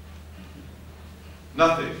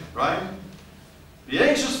nothing, right? Be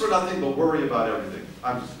anxious for nothing, but worry about everything.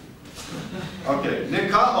 I'm just okay.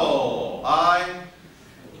 Nikao, I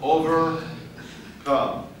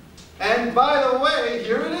overcome. And by the way,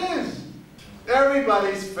 here it is.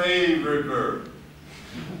 Everybody's favorite verb.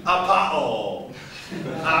 Apao.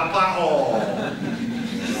 Apao.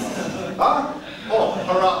 Huh? Oh,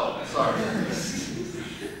 parao. Sorry.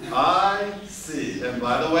 I see. And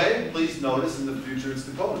by the way, please notice in the future it's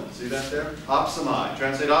deponent. See that there? Opsamai.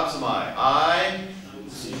 Translate opsamai. I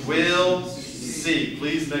will see.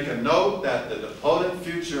 Please make a note that the deponent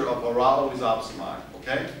future of parao is opsamai.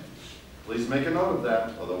 Okay? Please make a note of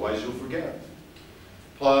that, otherwise you'll forget.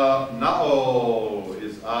 Planao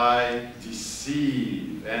is I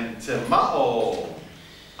deceive, and temao,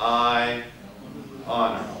 I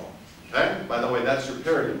honor. Okay? By the way, that's your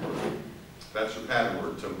paradigm word. That's your pattern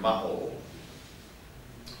word, temao.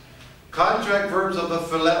 Contract verbs of the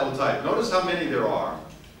phileo type. Notice how many there are.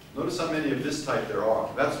 Notice how many of this type there are.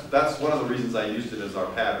 That's one of the reasons I used it as our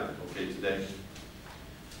pattern, okay, today.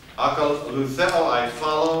 Akalutheo, I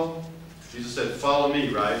follow. Jesus said, follow me,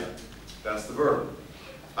 right? That's the verb.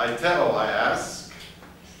 Aiteo, I ask.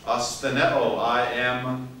 Asteneo, I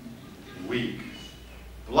am weak.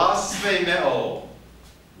 Blasphemeo.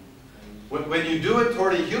 When you do it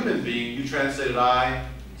toward a human being, you translate it I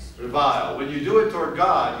revile. When you do it toward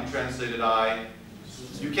God, you translate it I.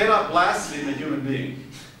 You cannot blaspheme a human being,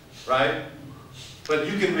 right? But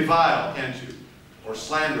you can revile, can't you? Or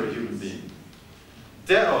slander a human being.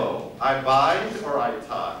 Deo, I bind or I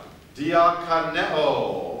tie.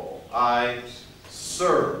 Diakaneo, I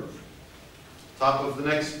serve. Top of the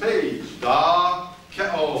next page. Da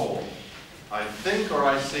keo, I think or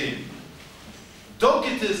I seem.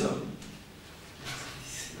 Docetism.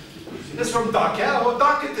 It's from Doceo,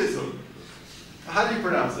 Docetism. How do you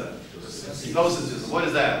pronounce that? Gnosticism. What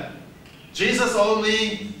is that? Jesus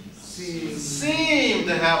only seemed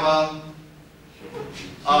to have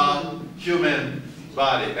a human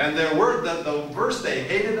body. And their word, the verse they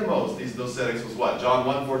hated the most, these Docetics, was what? John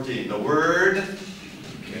 1:14. The Word.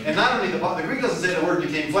 And not only the Greek doesn't say the Word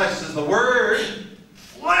became flesh, it says the Word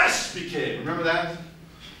flesh became. Remember that?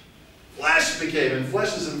 Flesh became, and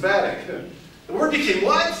flesh is emphatic. The Word became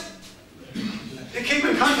what? It came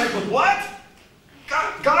in contact with what?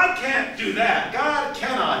 God can't do that. God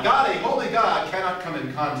cannot. God, a holy God, cannot come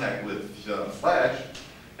in contact with flesh.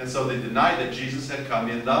 And so they denied that Jesus had come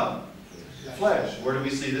in the flesh. Where do we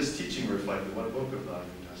see this teaching reflected? What book of the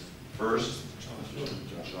New Testament? First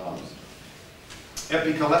John.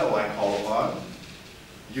 Epikaleo I call upon.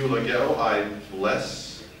 Eulogeo I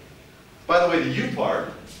bless. By the way, the you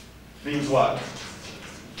part means what?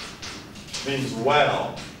 Means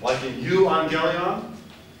well. Like in euangelion.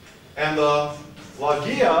 And the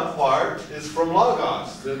logia part is from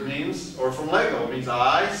logos. It means, or from lego, it means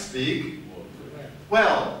I speak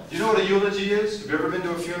well. Do you know what a eulogy is? Have you ever been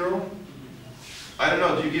to a funeral? I don't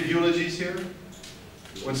know, do you give eulogies here?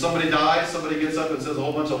 When somebody dies, somebody gets up and says a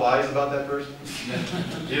whole bunch of lies about that person?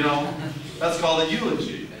 You know? That's called a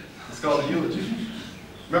eulogy. It's called a eulogy.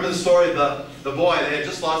 Remember the story of the boy, they had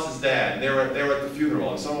just lost his dad, and they were at the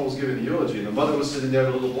funeral, and someone was giving the eulogy, and the mother was sitting there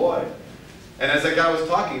with a little boy. And as that guy was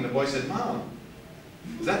talking, the boy said, Mom,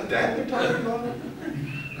 is that Dad they're talking about?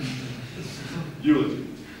 Eulogy.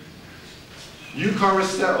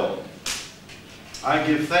 Eucharisteo. I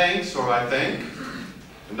give thanks, or I thank.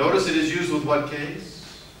 And notice it is used with what case?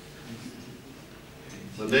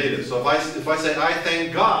 The dative. So if I say I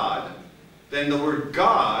thank God, then the word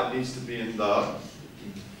God needs to be in the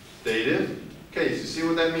dative case. You see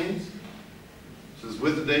what that means? It says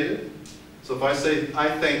with the dative. So if I say I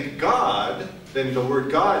thank God, then the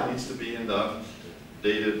word God needs to be in the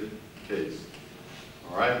dative case.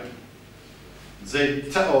 All right?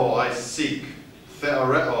 Zeteo, I seek.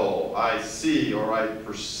 Theoreo, I see or I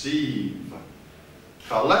perceive.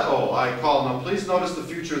 Kaleo, I call. Now please notice the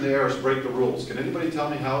future and the aorist break the rules. Can anybody tell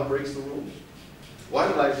me how it breaks the rules? Why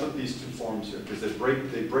did I put these two forms here? Because they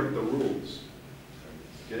break the rules.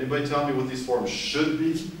 Can anybody tell me what these forms should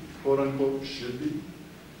be? Quote unquote, should be?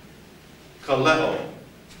 Kaleo.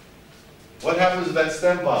 What happens to that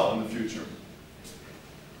stem vowel in the future?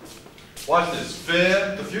 Watch this.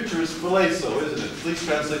 The future is phileso, isn't it? Please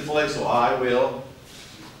translate phileso. I will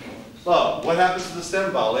love. What happens to the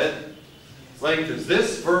stem vowel? It lengthens.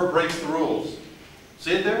 This verb breaks the rules.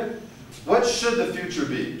 See it there? What should the future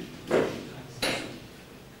be?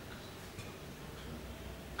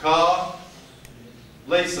 Ka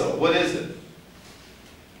leso. What is it?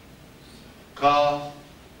 Ka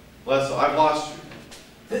leso. I've lost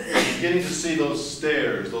you. I'm beginning to see those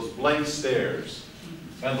stares, those blank stares,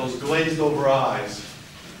 and those glazed over eyes.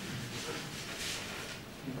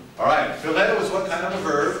 All right, phileo is what kind of a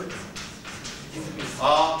verb?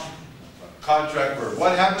 Contract verb.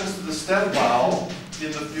 What happens to the stem vowel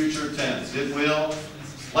in the future tense? It will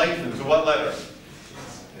lengthen. To what letter?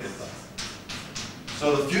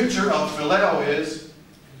 So the future of phileo is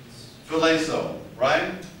phileso,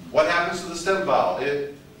 right? What happens to the stem vowel?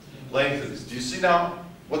 It lengthens. Do you see now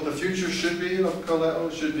what the future should be of kaleo?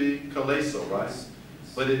 It should be kaleso, right?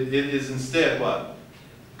 But it is instead what?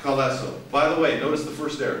 Kaleso. By the way, notice the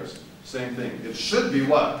first aorist. Same thing. It should be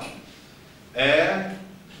what?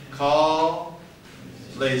 Call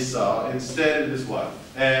lesa. Instead it is what?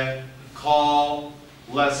 Call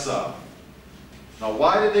lesa. Now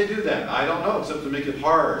why did they do that? I don't know, except to make it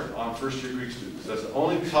hard on first-year Greek students. That's the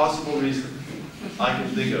only possible reason I can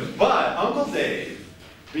think of. But Uncle Dave,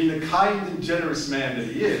 being the kind and generous man that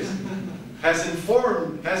he is, has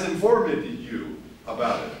informed you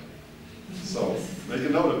about it. So make a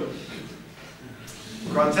note of it.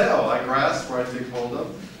 Krateo, I grasp or I take hold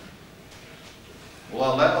of.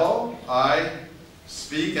 Laleo, I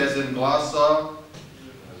speak as in glossa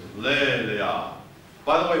lelia.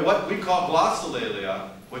 By the way, what we call glossolalia,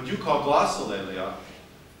 what you call glossolalia,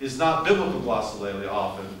 is not biblical glossolalia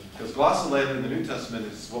often, because glossolalia in the New Testament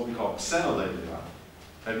is what we call xenolalia.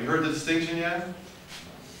 Have you heard the distinction yet?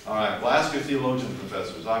 All right, well, ask your theologian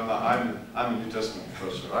professors. I'm a New Testament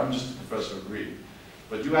professor. I'm just a professor of Greek.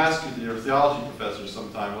 But you ask your theology professors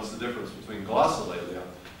sometime what's the difference between glossolalia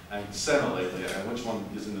and xenolalia, and which one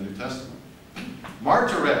is in the New Testament.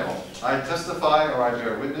 Martyreo, I testify or I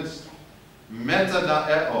bear witness.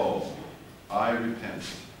 Metanaeo, I repent.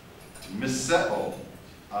 Miseo,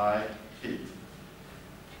 I hate.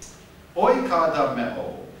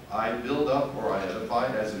 Oikadameo, I build up or I edify,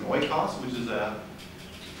 as in oikos, which is a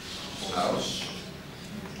house.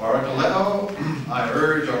 Parakaleo, I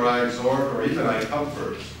urge or I exhort or even I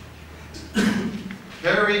comfort.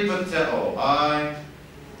 Peripateo, I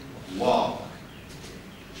walk.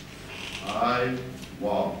 I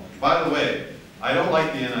walk. By the way, I don't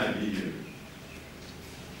like the NIV here.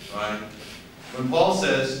 Right? When Paul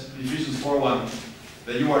says, Ephesians 4:1,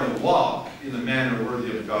 that you are to walk in the manner worthy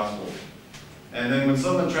of the gospel. And then when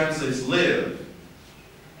someone translates live,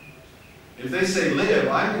 if they say live,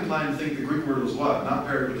 I'm inclined to think the Greek word was what? Not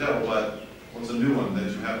peripateo, but what's a new one that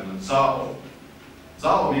you have in the zao?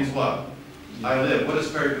 Zao means what? I live. What does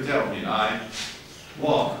peripateo mean? I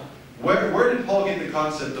walk. Where did Paul get the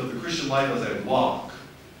concept of the Christian life as a walk?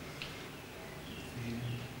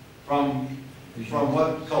 From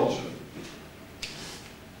what culture?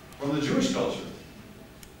 From the Jewish culture.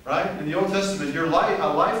 Right? In the Old Testament, a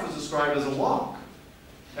life was described as a walk.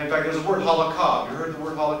 In fact, there's a word halakha. You heard the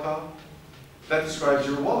word halakha? That describes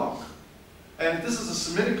your walk. And this is a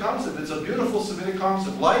Semitic concept. It's a beautiful Semitic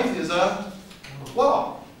concept. Life is a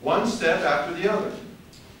walk. One step after the other.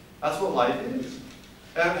 That's what life is.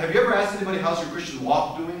 And have you ever asked anybody, how's your Christian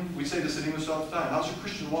walk doing? We say this in English all the time. How's your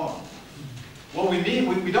Christian walk? What we mean,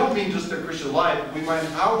 we don't mean just their Christian life. We mean,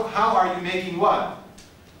 how are you making what?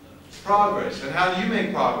 Progress. And how do you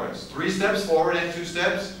make progress? 3 steps forward and 2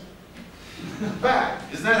 steps back.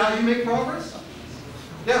 Isn't that how you make progress?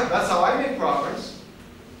 Yeah, that's how I make progress.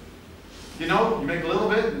 You know, you make a little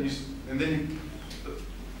bit, and then you...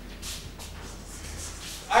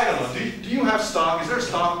 I don't know, do you have stock? Is there a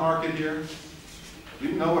stock market here? Do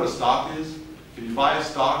you know what a stock is? Can you buy a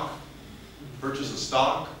stock? Purchase a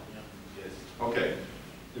stock? Okay.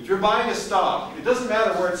 If you're buying a stock, it doesn't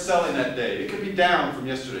matter where it's selling that day. It could be down from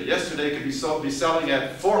yesterday. Yesterday it could be selling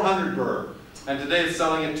at 400 birr, and today it's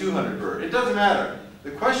selling at 200 birr. It doesn't matter.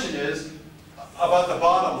 The question is about the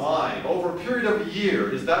bottom line. Over a period of a year,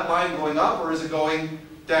 is that line going up or is it going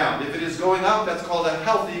down? If it is going up, that's called a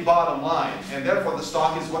healthy bottom line, and therefore the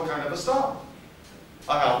stock is what kind of a stock?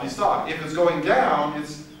 A healthy stock. If it's going down,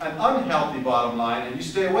 it's an unhealthy bottom line, and you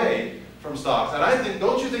stay away from stocks. And I think,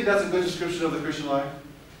 don't you think that's a good description of the Christian life?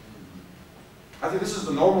 I think this is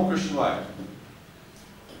the normal Christian life.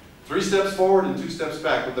 3 steps forward and 2 steps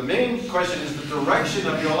back. But the main question is the direction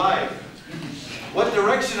of your life. What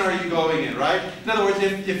direction are you going in, right? In other words,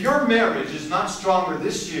 if your marriage is not stronger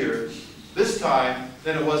this year, this time,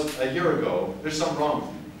 than it was a year ago, there's something wrong with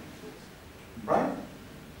you. Right?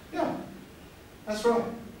 Yeah. That's right.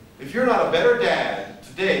 If you're not a better dad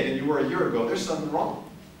today than you were a year ago, there's something wrong.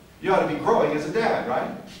 You ought to be growing as a dad, right?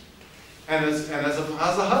 And as a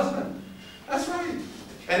husband. That's right.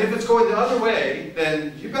 And if it's going the other way,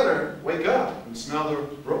 then you better wake up and smell the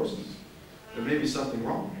roses. There may be something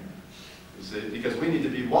wrong here. You see? Because we need to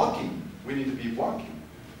be walking. We need to be walking.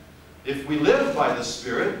 If we live by the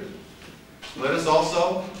Spirit, let us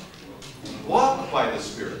also walk by the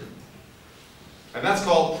Spirit. And that's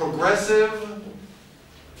called progressive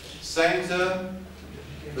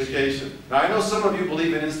sanctification. Now I know some of you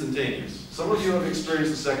believe in instantaneous. Some of you have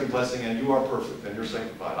experienced the second blessing and you are perfect and you're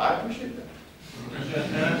sanctified. I appreciate that.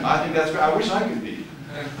 I think that's great. I wish I could be.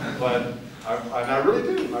 But I really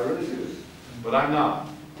do. I really do. But I'm not.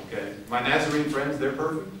 Okay? My Nazarene friends, they're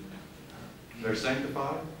perfect. They're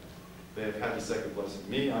sanctified. They have had the second blessing.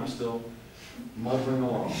 Me, I'm still muddling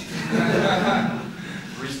along.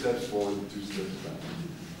 3 steps forward and 2 steps back.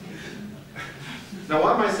 Now,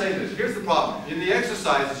 why am I saying this? Here's the problem. In the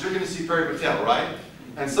exercises, you're going to see peripateo, right?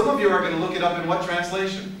 And some of you are going to look it up in what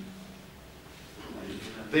translation?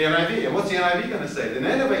 The NIV. And what's the NIV going to say? The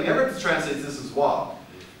NIV never translates this as walk.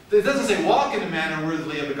 It doesn't say walk in a manner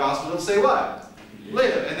worthy of the gospel. It'll say what?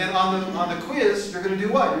 Live. And then on the quiz, you're going to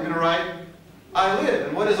do what? You're going to write, I live.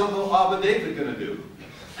 And what is Uncle Abba David going to do?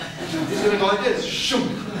 He's going to go like this. Shoom.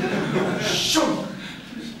 Shoom.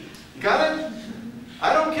 You got it?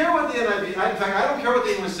 I don't care what the NIV, in fact, I don't care what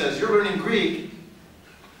the English says. You're learning Greek.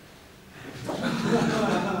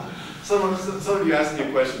 Some of you asked me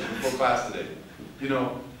a question before class today. You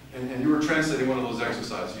know, and you were translating one of those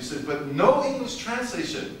exercises. You said, but no English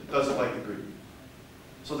translation does it like the Greek.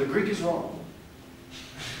 So the Greek is wrong.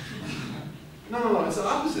 No, it's the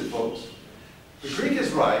opposite, folks. The Greek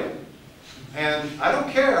is right, and I don't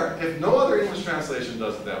care if no other English translation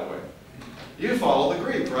does it that way. You follow the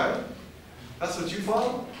Greek, right? That's what you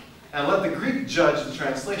follow. And let the Greek judge the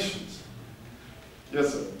translations.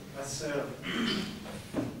 Yes, sir. That's,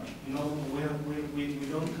 you know, we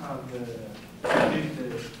don't have the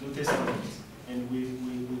New Testament, and we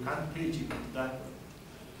can't preach it that way.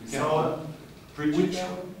 You can't preach it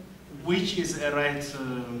that way? which is a right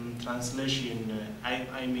translation?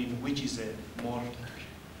 I mean, which is a more...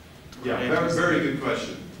 Yeah, very good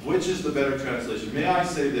question. Which is the better translation? May I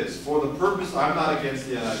say this? For the purpose, I'm not against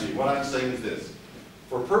the NIV. What I'm saying is this.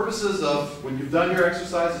 For purposes of, when you've done your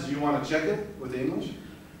exercises, you want to check it with English,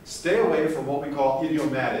 stay away from what we call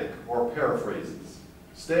idiomatic or paraphrases.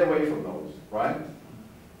 Stay away from those, right?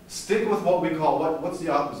 Stick with what we call, what's the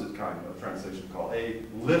opposite kind of translation called? A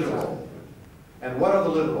literal. And what are the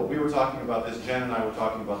literal? We were talking about this, Jan and I were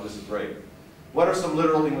talking about this at break. What are some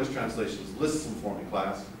literal English translations? List them for me,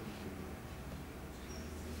 class.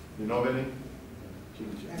 You know of any?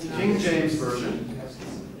 King James Version.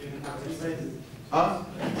 Huh?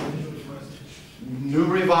 New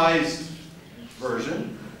Revised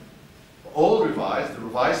Version. Old Revised, the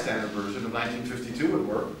Revised Standard Version of 1952 would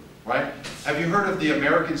work, right? Have you heard of the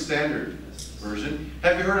American Standard Version?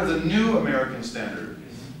 Have you heard of the New American Standard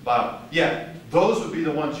Bible? Yeah, those would be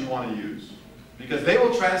the ones you want to use. Because they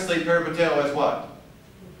will translate peripateo as what?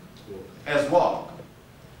 As walk.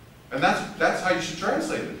 And that's how you should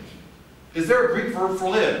translate it. Is there a Greek verb for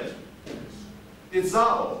live? It's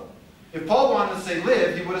zao. If Paul wanted to say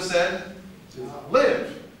live, he would have said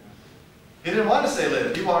live. He didn't want to say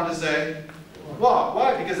live. He wanted to say walk.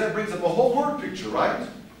 Why? Because that brings up a whole word picture, right?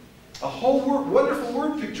 A whole wonderful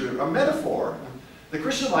word picture, a metaphor. The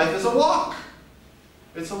Christian life is a walk.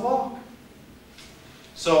 It's a walk.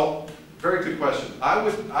 So, very good question. I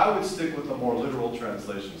would stick with the more literal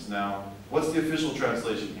translations. Now, what's the official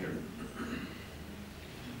translation here?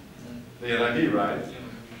 The NIV, right?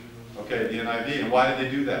 Okay, the NIV. And why did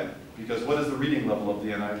they do that? Because what is the reading level of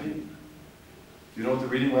the NIV? Do you know what the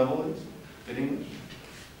reading level is in English?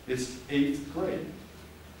 It's 8th grade.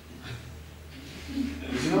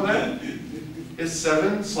 Did you know that? It's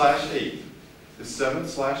 7/8. It's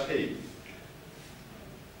 7/8.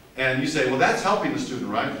 And you say, well, that's helping the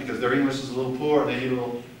student, right? Because their English is a little poor and they need a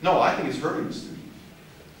little... No, I think it's hurting the student.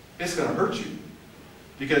 It's going to hurt you.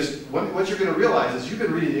 Because what you're going to realize is you've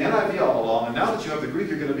been reading the NIV all along, and now that you have the Greek,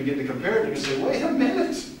 you're going to begin to compare it, and you say, wait a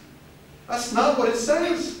minute. That's not what it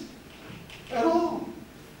says at all.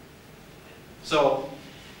 So,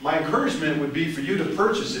 my encouragement would be for you to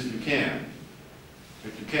purchase, if you can,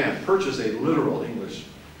 purchase a literal English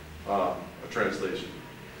translation.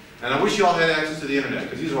 And I wish you all had access to the internet,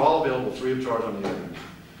 because these are all available free of charge on the internet.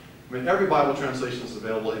 I mean, every Bible translation is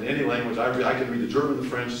available in any language. I can read the German, the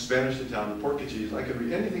French, the Spanish, the Italian, the Portuguese. I can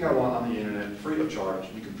read anything I want on the internet, free of charge.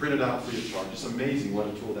 You can print it out free of charge. It's amazing what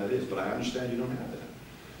a tool that is, but I understand you don't have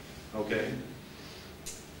that. Okay?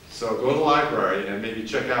 So go to the library and maybe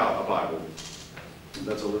check out a Bible.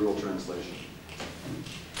 That's a literal translation.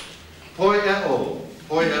 Poieo.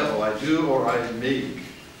 Poieo, I do or I make.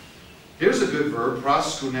 Here's a good verb,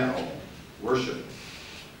 proskuneo, worship.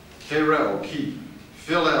 Tereo, keep.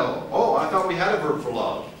 Phileo. Oh, I thought we had a verb for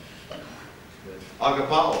love.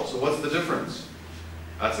 Agapao. So what's the difference?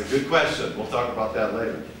 That's a good question. We'll talk about that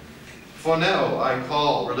later. Phoneo, I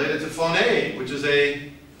call, related to phone, which is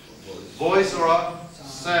a voice or a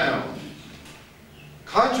sound.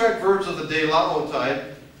 Contract verbs of the delao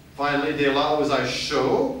type. Finally, delao is I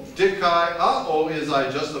show. Dikai ao is I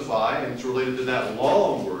justify, and it's related to that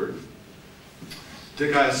long word.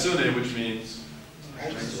 Dikai sune, which means...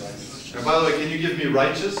 And by the way, can you give me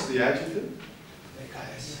righteous, the adjective?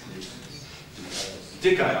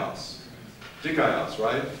 Dikaios. Dikaios,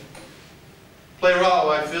 right? Plerao,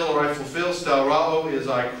 I fill or I fulfill. Stelrao is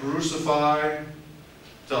I crucify.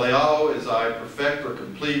 Teleao is I perfect or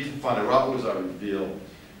complete. Phanerao is I reveal.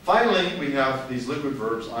 Finally, we have these liquid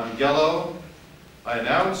verbs. Angelo, I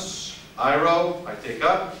announce. Iro, I take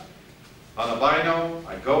up. Anabino,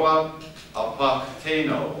 I go up.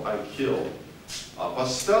 Apakteno, I kill.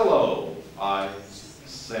 Apostello, I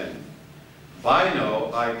send.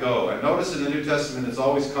 Bino, I go. And notice in the New Testament it's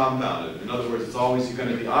always compounded. In other words, it's always going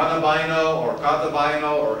to be anabino or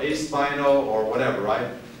katabino or acebino or whatever, right?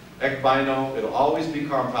 Ekbino, it'll always be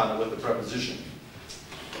compounded with the preposition.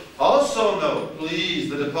 Also note, please,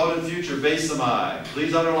 the depoted future, basemai.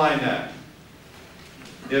 Please underline that.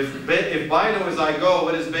 If bino is I go,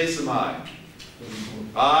 what is basemai?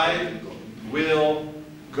 I will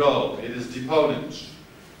go. It is deponent.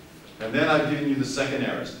 And then I've given you the second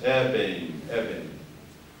aorist. Ebein, ebein.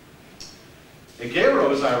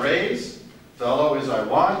 Egero is I raise. Thelo is I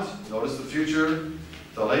want. Notice the future.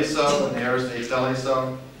 Theleso, and the aorist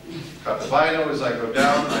ateleso. Katabino is I go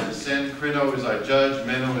down, I descend. Krino is I judge.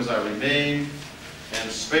 Meno is I remain. And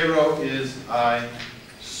spero is I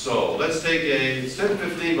sow. Let's take it's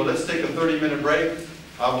 10:15, but let's take a 30-minute break.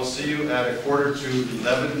 I will see you at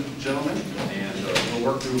 11:45, gentlemen, and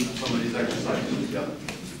we'll work through some of these exercises together.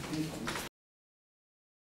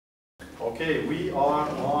 Okay, we are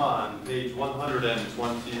on page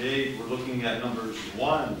 128. We're looking at numbers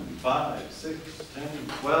 1, 5, 6, 10,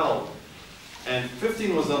 12. And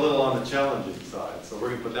 15 was a little on the challenging side, so we're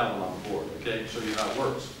going to put that one on the board, okay? Show you how it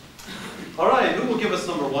works. All right, who will give us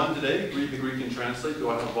number 1 today? Read the Greek and translate. Do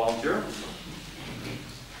I have a volunteer?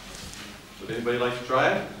 Would anybody like to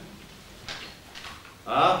try it?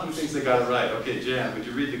 Who thinks they got it right? Okay, Jan, would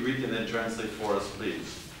you read the Greek and then translate for us,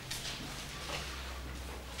 please?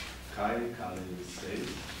 Kai kalise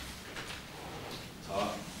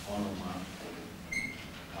ta onoma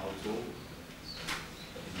auto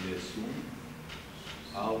Yesu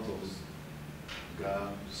autos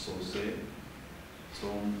ga sose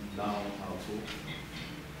ton down auto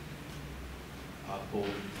apo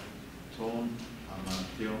ton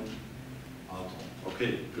amatio auto.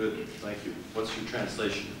 Okay, good. Thank you. What's your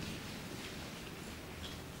translation?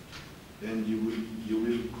 Then you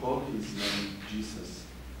will call his name Jesus,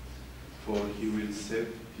 for he will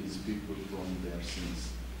save his people from their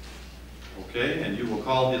sins. Okay, and you will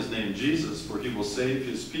call his name Jesus, for he will save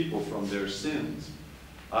his people from their sins.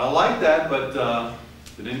 I like that, but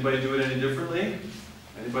did anybody do it any differently?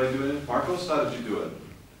 Anybody do it? Marcos, how did you do it?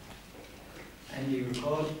 And you will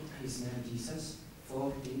call his name Jesus,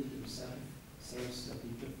 for he himself saves the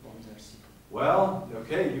people from their sins. Well,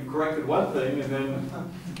 okay, you corrected one thing, and then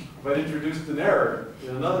but introduced an error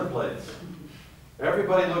in another place.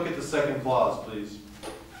 Everybody look at the second clause, please.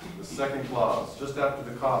 The second clause, just after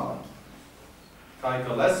the comma. Kai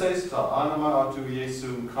kaleses ta anima autu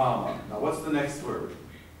Jesu, comma. Now what's the next word?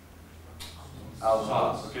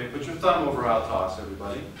 Autos. Okay, put your thumb over autos,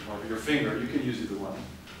 everybody. Or your finger, you can use either one.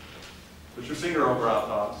 Put your finger over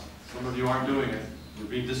autos. Some of you aren't doing it. You're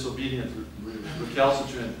being disobedient,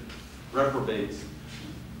 recalcitrant, reprobates.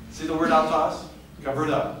 See the word autos? Cover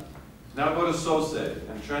it up. Now go to sose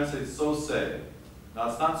and translate sose. Now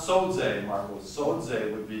it's not soze, Marcos.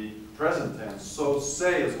 Soze would be present tense.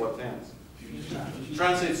 Sose is what tense?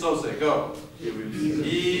 Translate sose. Go. He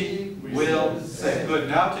will say. Good.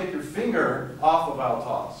 Now take your finger off of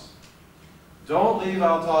autos. Don't leave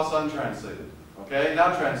autos untranslated. Okay?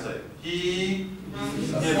 Now translate. He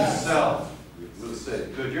himself will say.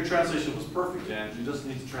 Good. Your translation was perfect, Jan. You just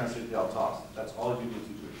need to translate the autos. That's all you need to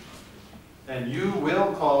do. And you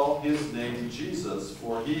will call his name Jesus,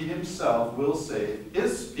 for he himself will save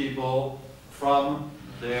his people from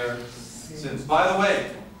their sins. By the way,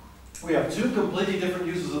 we have 2 completely different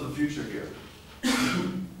uses of the future here.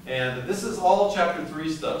 And this is all chapter 3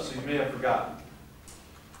 stuff, so you may have forgotten.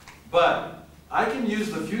 But I can use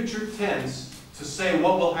the future tense to say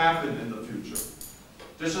what will happen in the future.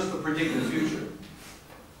 This is the predicted future.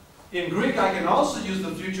 In Greek, I can also use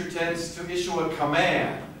the future tense to issue a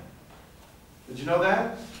command. Did you know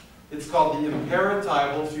that? It's called the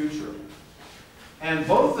imperatival future. And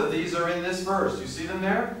both of these are in this verse. You see them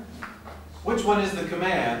there? Which one is the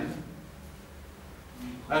command?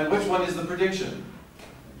 And which one is the prediction?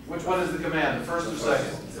 Which one is the command, the first or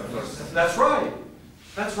second? That's right.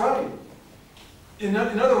 That's right. In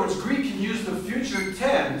other words, Greek can use the future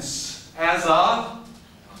tense as a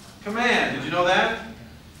command. Did you know that?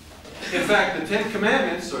 In fact, the 10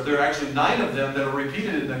 Commandments, or there are actually 9 of them that are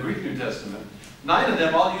repeated in the Greek New Testament, 9 of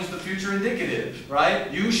them all use the future indicative, right?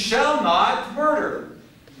 You shall not murder.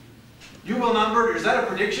 You will not murder. Is that a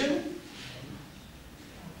prediction?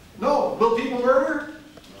 No. Will people murder?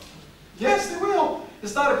 Yes, they will.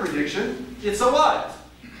 It's not a prediction. It's a what?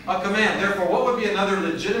 A command. Therefore, what would be another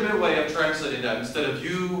legitimate way of translating that instead of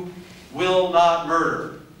you will not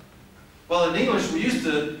murder? Well, in English, we used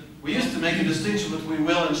to make a distinction between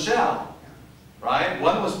will and shall, right?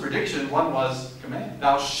 One was prediction, one was command.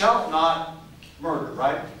 Thou shalt not murder,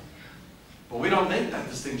 right? But we don't make that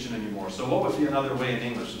distinction anymore. So what would be another way in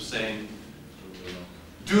English of saying,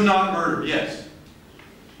 do not murder? Yes.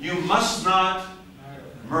 You must not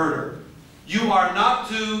murder. You are not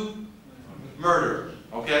to murder.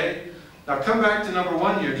 Okay? Now come back to number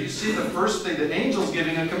 1 here. Do you see the first thing? The angel's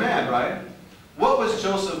giving a command, right? What was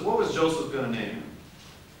Joseph going to name him?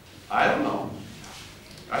 I don't know.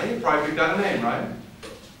 I think he probably picked out a name, right?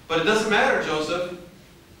 But it doesn't matter, Joseph.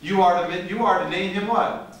 You are to name him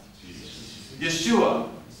what? Yeshua.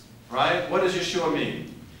 Right? What does Yeshua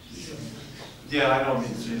mean? Yeah, I know it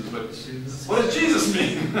means Jesus, but what does Jesus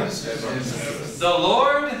mean? The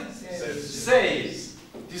Lord saves.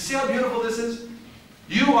 Do you see how beautiful this is?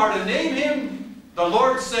 You are to name him, the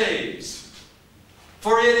Lord saves.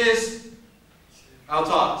 For it is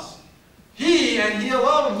autos. He and he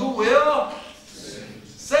alone who will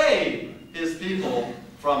save his people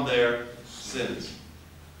from their sins.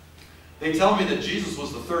 They tell me that Jesus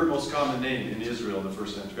was the 3rd most common name in Israel in the 1st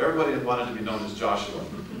century. Everybody wanted to be known as Joshua.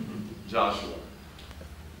 Joshua.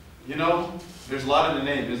 You know, there's a lot in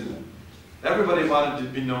the name, isn't it? Everybody wanted to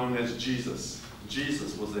be known as Jesus.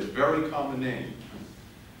 Jesus was a very common name.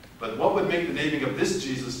 But what would make the naming of this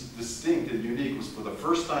Jesus distinct and unique was for the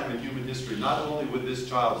first time in human history, not only would this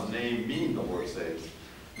child's name mean the Lord saves,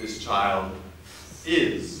 this child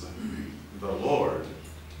is the Lord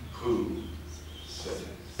who saves.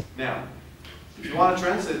 Now, if you want to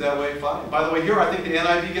translate that way, fine. By the way, here I think the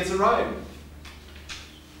NIV gets it right.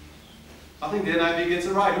 I think the NIV gets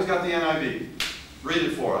it right. Who's got the NIV? Read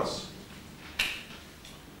it for us.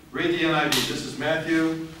 Read the NIV. This is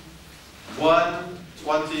Matthew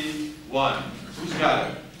 1:21. Who's got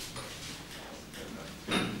it?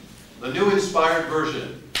 The New Inspired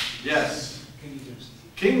Version. Yes.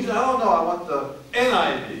 King, oh no, I want the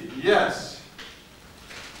NIV. Yes.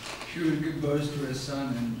 He will give birth to a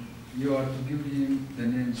son, and you are to give him the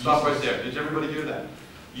name. Stop Jesus. right there. Did everybody hear that?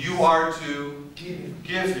 You are to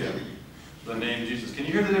give him the name Jesus. Can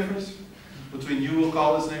you hear the difference between you will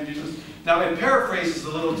call his name Jesus? Now, in paraphrase is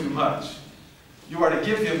a little too much. You are to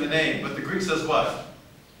give him the name, but the Greek says what?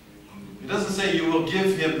 It doesn't say you will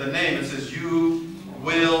give him the name. It says you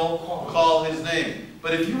will call his name.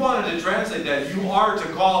 But if you wanted to translate that, you are to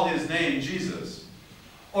call his name Jesus.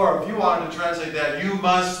 Or if you wanted to translate that, you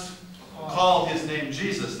must call his name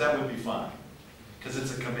Jesus, that would be fine. Because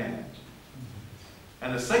it's a command.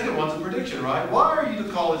 And the second one's a prediction, right? Why are you to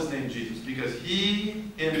call his name Jesus? Because he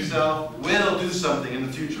himself will do something in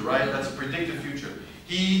the future, right? That's a predictive future.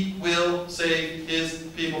 He will save his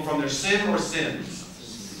people from their sin or sins.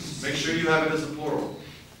 Make sure you have it as a plural.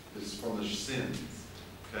 It's from their sins.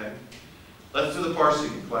 Okay? Let's do the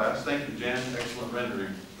parsing, class. Thank you, Jan. Excellent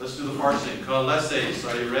rendering. Let's do the parsing. Kaleses.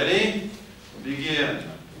 Are you ready? Begin.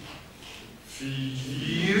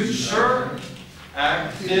 Future,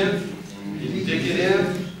 active,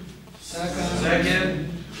 indicative, second,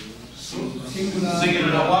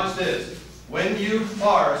 singular. Now watch this. When you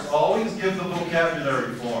parse, always give the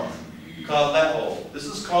vocabulary form. Kaleo. This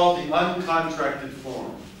is called the uncontracted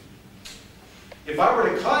form. If I were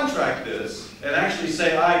to contract this and actually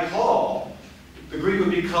say I call, the Greek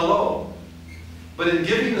would be kalo. But in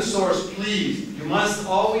giving the source, please, you must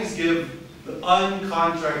always give the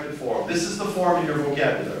uncontracted form. This is the form in your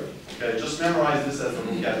vocabulary. Okay, just memorize this as the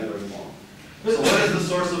vocabulary form. So what is the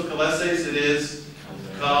source of kaleses? It is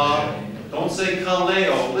ka. Don't say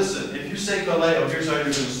kaleo. Listen, if you say kaleo, here's how you're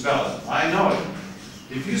going to spell it. I know it.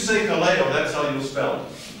 If you say kaleo, that's how you'll spell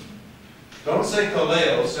it. Don't say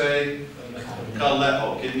kaleo, say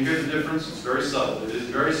kaleo. Can you hear the difference? It's very subtle. It is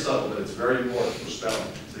very subtle, but it's very important for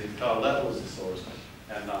spelling. See, kaleo is the source,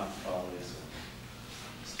 and not kalesa.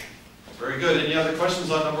 Very good. Any other questions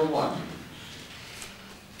on number 1?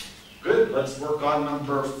 Good. Let's work on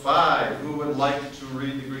number 5. Who would like to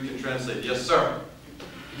read the Greek and translate? Yes, sir.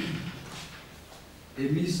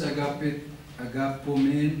 Emis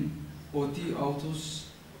agapomen oti autos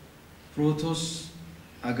protos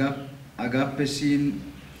agapesin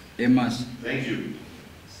emas. Thank you.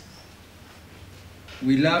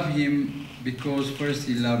 We love him because first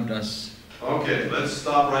he loved us. Okay, let's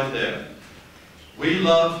stop right there. We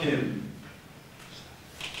love him.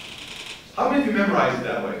 How many of you memorized it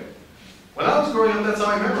that way? When I was growing up, that's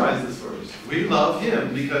how I memorized this verse. We love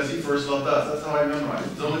him because he first loved us. That's how I memorized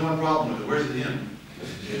it. There's only one problem with it. Where's the him?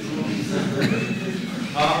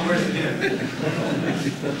 Where's the him?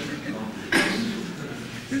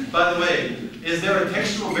 By the way, is there a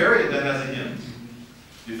textual variant that has a him?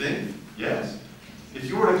 Do you think? Yes. If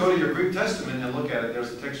you were to go to your Greek Testament and look at it,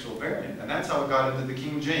 there's a textual variant. And that's how it got into the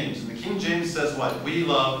King James. And the King James says what? We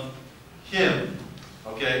love him.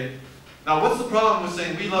 Okay? Now, what's the problem with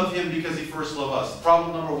saying we love him because he first loved us?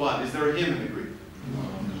 Problem number 1, is there a him in the Greek?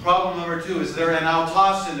 Problem number 2, is there an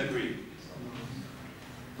autos in the Greek?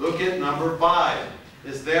 Look at number 5.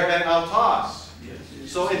 Is there an autos?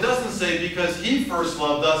 So it doesn't say because he first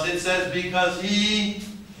loved us, it says because he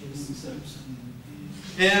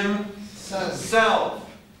himself.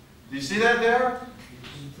 Do you see that there?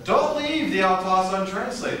 Don't leave the autos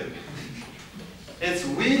untranslated. It's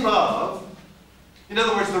we love. In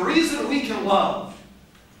other words, the reason we can love,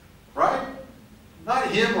 right?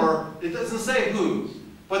 Not him or, it doesn't say who,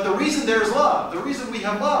 but the reason there's love, the reason we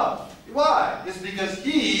have love, why? Is because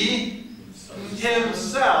he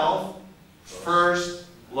himself first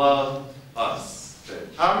loved us. Okay.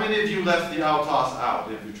 How many of you left the autos out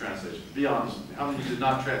in your translation? Be honest with me. How many of you did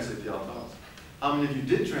not translate the autos? How many of you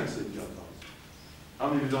did translate the autos? How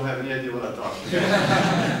many of you don't have any idea what I'm talking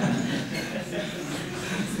about?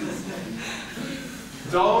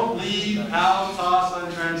 Don't leave autos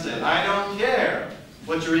untranslated. I don't care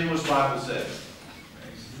what your English Bible says.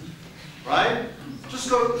 Right? Just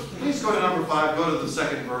go, please go to number 5, go to the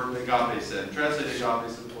second verb, agape sin. Translate agape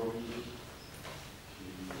sin for me.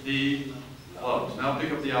 He loves. Now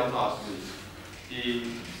pick up the autos, please.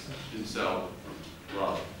 He himself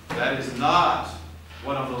loved. That is not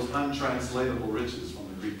one of those untranslatable riches from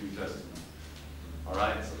the Greek New Testament. All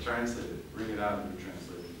right, so translate it. Bring it out in your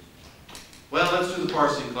translation. Well, let's do the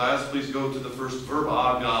parsing class. Please go to the first verb,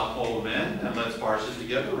 agapomen, and let's parse it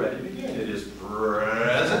together. Ready, begin. It is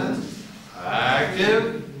present,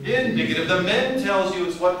 active, indicative. The men tells you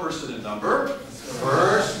it's what person and number?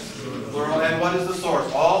 First, plural. And what is the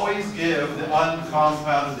source? Always give the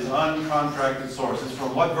uncompounded, the uncontracted source. It's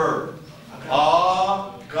from what verb?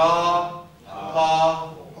 Agapao.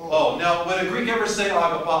 Now, would a Greek ever say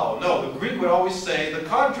agapao? No, the Greek would always say the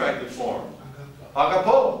contracted form.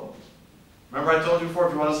 Agapo. Remember I told you before,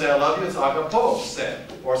 if you want to say I love you, it's agapo, say.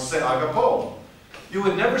 Or say agapo. You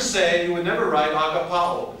would never write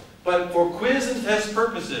agapao. But for quiz and test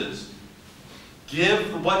purposes,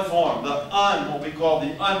 give what form? The what we call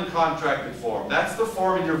the uncontracted form. That's the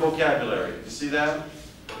form in your vocabulary. You see that?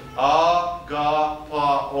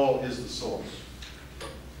 Agapao is the source.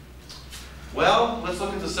 Well, let's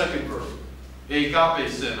look at the second verb. Agape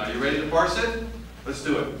sin. Are you ready to parse it? Let's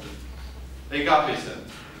do it. Agape sin.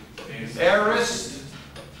 Aorist,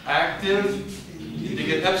 active, you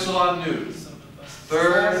get epsilon nu.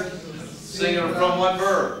 Third, singular from what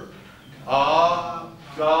verb?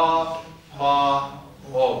 Agapao.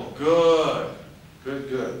 Good.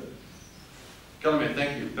 Good. Kellerman,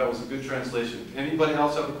 thank you. That was a good translation. Anybody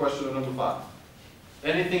else have a question on number 5?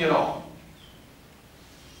 Anything at all?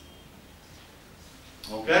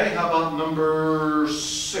 Okay, how about number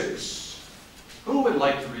 6? Who would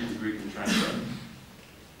like to read the Greek and translate?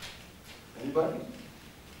 Anybody?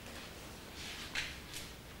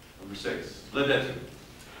 Number 6. Ledetu.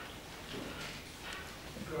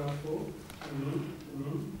 Grapho,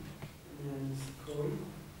 and scroll,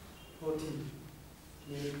 40.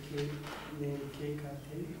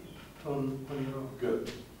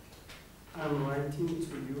 Good. I'm writing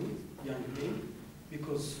to you, young men,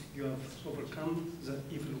 because you have overcome the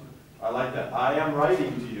evil one. I like that. I am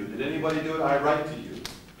writing to you. Did anybody do it? I write to you.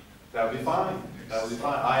 That would be fine. That would be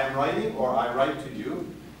fine. I am writing or I write to you,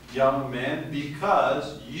 young men,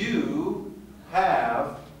 because you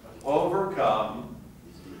have overcome.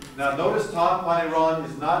 Now notice ton paniron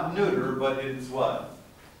is not neuter, but it's what?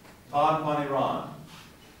 Ton paniron.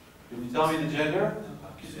 Can you tell me the gender?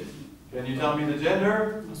 Can you tell me the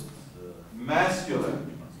gender?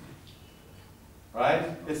 Masculine. Right?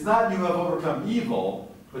 It's not you have overcome evil,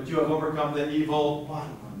 but you have overcome the evil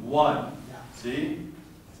one. See?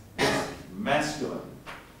 It's masculine.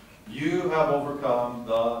 You have overcome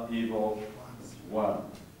the evil one.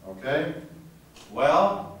 Okay?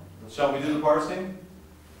 Well, shall we do the parsing?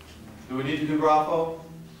 Do we need to do grapho?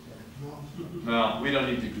 No, we don't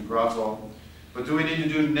need to do grapho. But do we need to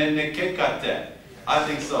do nenekekate? I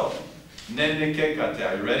think so. Nenekekate.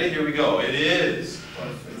 Are you ready? Here we go. It is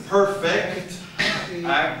perfect,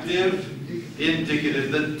 active, indicative.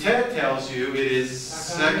 The te tells you it is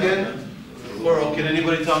second plural. Can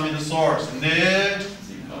anybody tell me the source?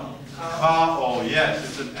 Oh, yes.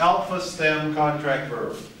 It's an alpha stem contract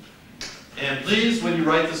verb. And please, when you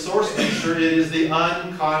write the source, make sure it is the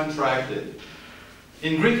uncontracted.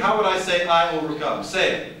 In Greek, how would I say I overcome?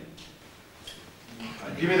 Say it.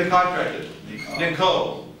 Give me the contracted.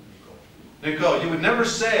 Niko. Niko. You would never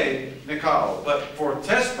say Nikao, but for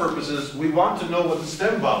test purposes, we want to know what the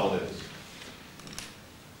stem vowel is.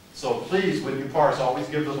 So please, when you parse, always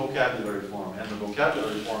give the vocabulary form, and the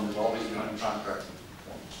vocabulary form is always the uncontracted form.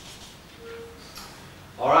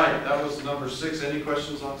 All right, that was number 6. Any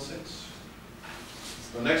questions on 6?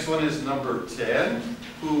 The next one is number 10.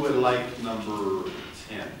 Who would like number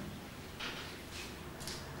 10?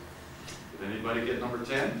 Did anybody get number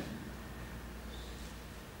 10?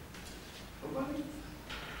 Nobody?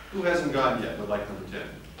 Who hasn't gone yet would like number 10?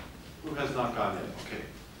 Who has not gone yet? Okay,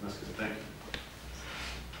 that's good. Thank you.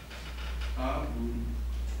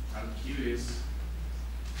 Archives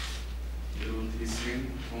erotisin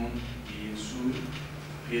ton Iesu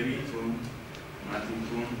periton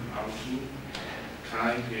matiton autu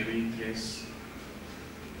kai perites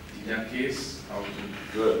diakes autu.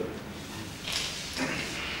 Good.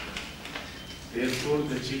 Therefore,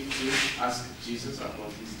 the chief priest asked Jesus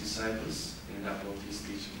about his disciples and about his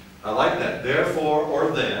teaching. I like that. Therefore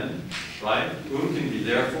or then, right? Can be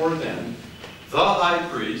therefore then. The high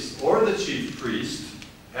priest or the chief priest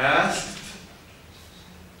asked,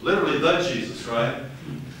 literally the Jesus, right?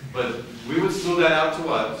 But we would smooth that out to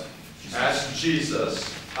what? Ask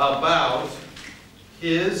Jesus about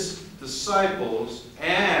his disciples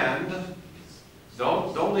and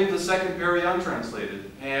Don't leave the second period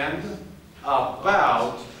untranslated. And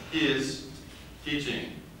about his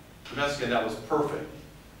teaching. Again, that was perfect.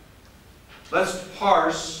 Let's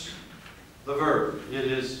parse the verb. It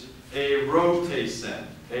is erotesen.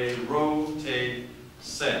 Erotesen.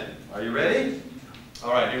 Are you ready?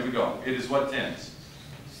 All right, here we go. It is what tense?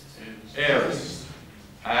 Aorist.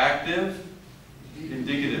 Active,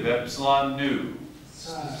 indicative, epsilon nu.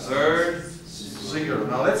 Third, singular.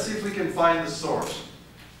 Now let's see if we can find the source.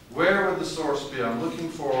 Where would the source be? I'm looking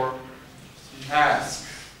for ask.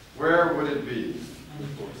 Where would it be?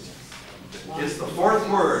 It's the fourth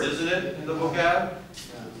word, isn't it, in the vocab?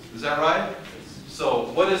 Is that right?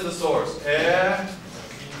 So, what is the source?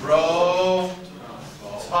 Ro,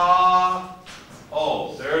 ta,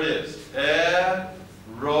 oh, there it is.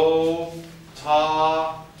 Ro,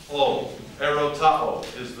 ta, o. Erotao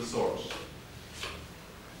is the source.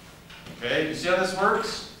 Okay, you see how this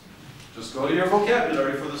works? Just go to your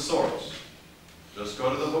vocabulary for the source. Just go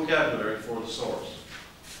to the vocabulary for the source.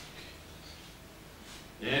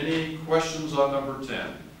 Any questions on number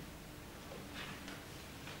 10?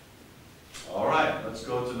 All right, let's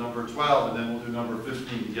go to number 12 and then we'll do number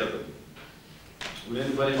 15 together. Would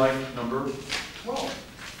anybody like number 12?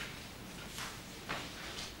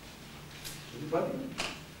 Anybody?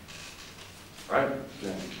 All right,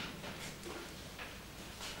 Jen.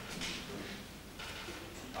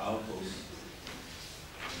 Autos,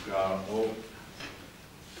 garo,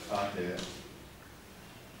 pater,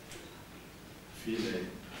 file,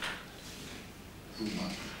 tuma,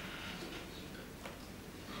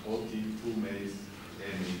 oti tumeis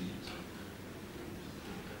eni,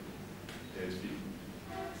 elfi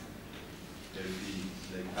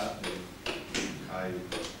lecate, kai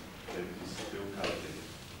elfis teocate,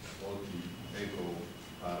 oti ego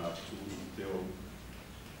para tu teo.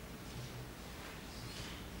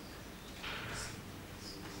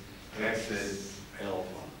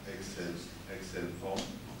 Excel phone.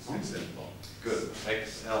 Good.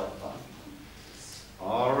 XL.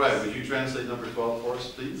 All right, would you translate number 12 for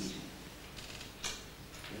us, please?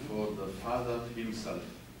 For the Father himself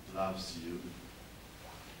loves you,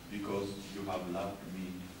 because you have loved me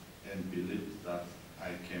and believed that I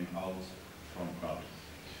came out from God.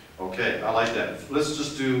 Okay, I like that. Let's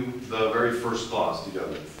just do the very first clause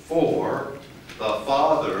together. For the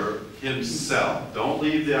Father himself. Don't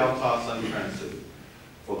leave the autos untranslated.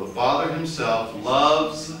 For the Father himself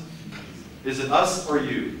loves, is it us or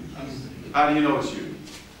you? How do you know it's you?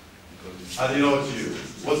 How do you know it's you?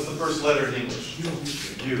 What's the first letter in English?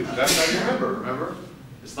 You. That's how you remember?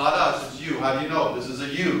 It's not us, it's you. How do you know? This is a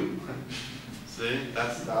you. See?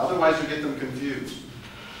 Otherwise you get them confused.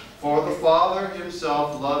 For the Father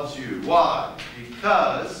himself loves you. Why?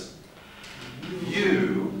 Because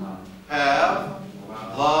you have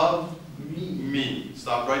loved me.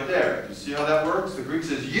 Stop right there. You see how that works? The Greek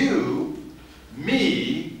says you,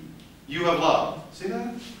 me, you have loved. See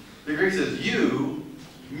that? The Greek says you,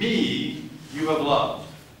 me, you have loved.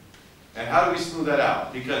 And how do we smooth that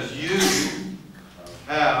out? Because you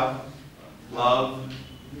have loved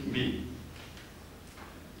me.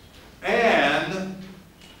 And,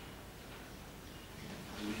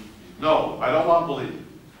 no, I don't want believe.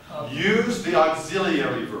 Use the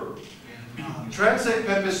auxiliary verb. Translate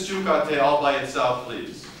pepis chukate all by itself,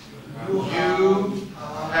 please. You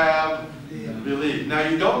have believed. Now,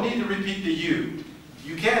 you don't need to repeat the you.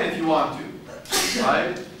 You can if you want to,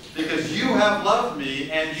 right? Because you have loved me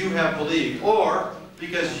and you have believed. Or,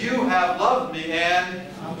 because you have loved me and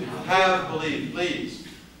have believed. Please.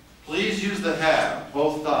 Please use the have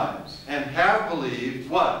both times. And have believed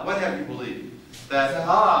what? What have you believed? That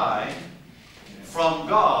I, from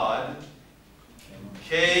God,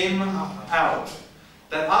 came out.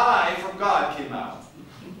 That I, from God, came out.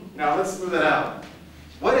 Now let's move that out.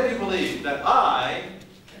 What have you believed? That I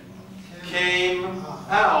came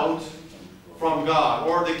out from God.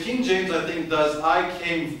 Or the King James, I think, does I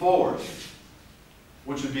came forth,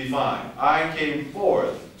 which would be fine. I came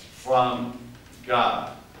forth from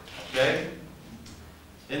God. Okay?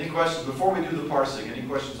 Any questions? Before we do the parsing, any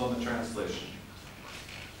questions on the translation?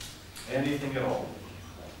 Anything at all?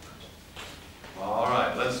 All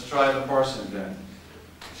right, let's try the parsing then.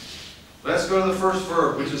 Let's go to the first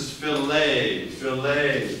verb, which is fillet,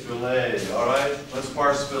 fillet, fillet. All right, let's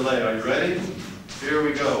parse fillet. Are you ready? Here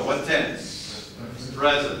we go. What tense?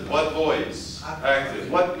 Present. What voice? Active.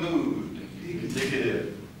 What mood?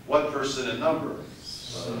 Indicative. What person and number?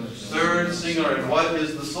 Third singular. And what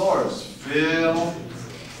is the source? Fill,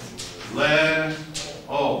 le,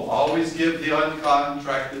 oh. Always give the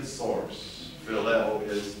uncontracted source. Phileo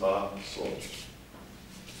is the source.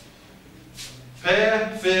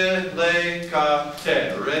 Pefilecate.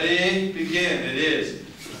 Ready? Begin. It is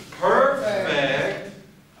perfect,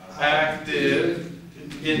 active,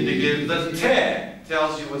 indicative. The te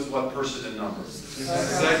tells you what person and number.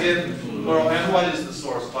 Second plural. And what is the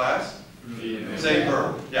source, class? Say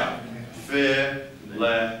verb. Yeah.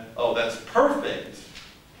 Oh, that's perfect,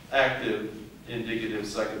 active, indicative,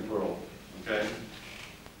 second plural. Okay?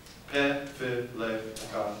 Pefilecate.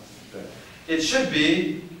 It should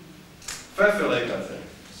be fefilecate.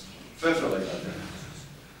 Fefilecate.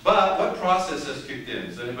 But what process has kicked in?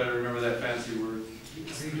 Does anybody remember that fancy word?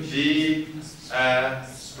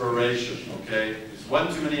 De-aspiration. Okay? There's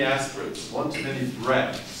one too many aspirates, one too many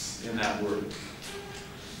breaths in that word.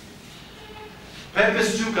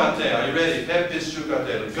 Pepistucate. Are you ready?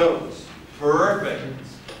 Pepistucate. Let's go. Perfect.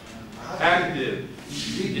 Active.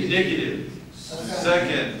 Indicative.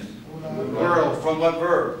 Second. Plural. From what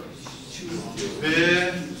verb?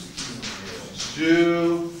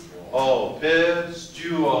 Pistuo.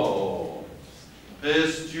 Pistuo.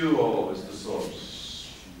 Pistuo is the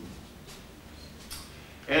source.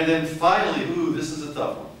 And then finally, ooh, this is a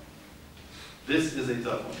tough one. This is a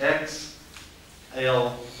tough one.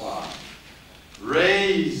 Exalta.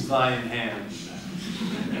 Raise thine hand.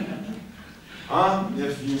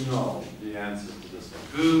 If you know the answer to this one.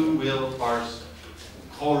 Who will parse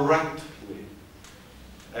correctly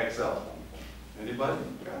Exalta? Anybody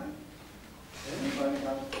got it? Anybody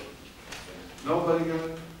got it? Nobody got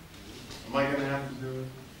it? Am I going to have to do it?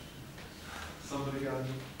 Somebody got it?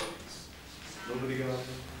 Nobody got it?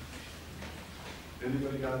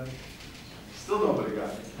 Anybody got it? Still nobody got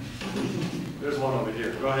it. There's one over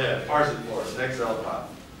here. Go ahead. Parse it for us. Exalta.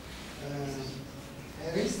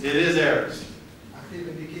 Aorist, It is aorist. active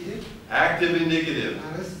indicative, Active indicative.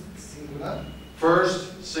 aorist, singular,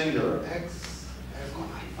 First singular. X,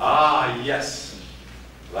 Ah, yes.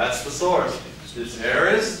 That's the source. It's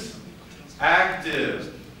aorist.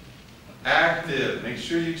 Active. Active. Make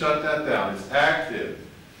sure you jot that down. It's active.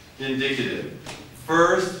 Indicative.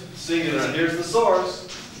 First singular. And here's the source.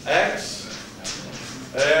 X.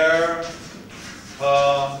 Air.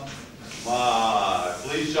 My.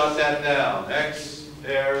 Please jot that down. X.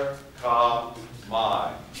 Air.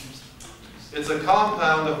 My. It's a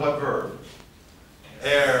compound of what verb?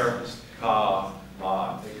 Air. My.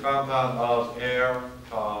 A compound of air.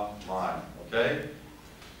 My. Okay?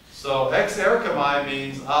 So ex erchomai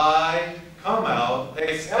means I come out.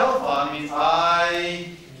 Ex elphon means I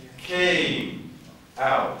came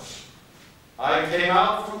out. I came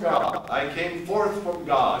out from God. I came forth from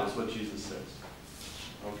God is what Jesus says.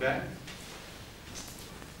 Okay?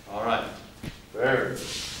 All right. Very good.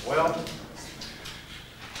 Well,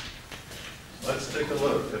 let's take a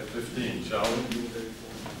look at 15, shall we?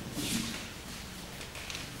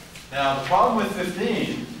 Now, the problem with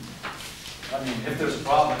 15, I mean, if there's a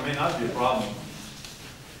problem, it may not be a problem.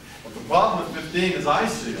 But the problem with 15, as I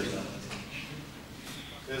see it,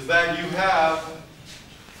 is that you have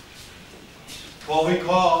what we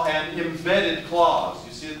call an embedded clause.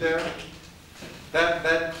 You see it there?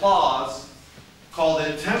 That clause, called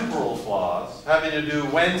a temporal clause, having to do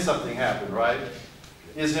when something happened, right,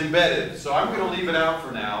 is embedded. So I'm going to leave it out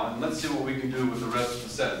for now, and let's see what we can do with the rest of the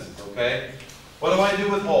sentences, okay? What do I do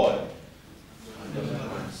with hoi?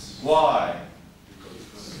 Why?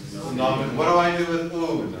 What do I do with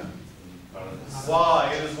un?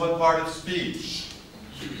 Why? It is what part of speech?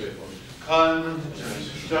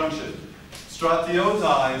 Conjunction.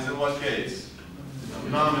 Stratiotai is in what case?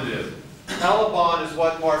 Nominative. Elabon is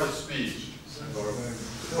what part of speech?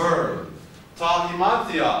 Verb.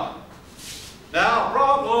 Tahimatia. Now,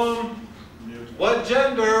 problem. What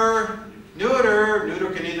gender? Neuter. Neuter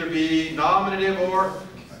can either be nominative or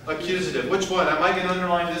accusative. Which one? Am I going to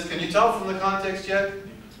underline this? Can you tell from the context yet?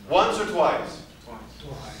 Once or twice?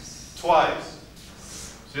 twice. Twice.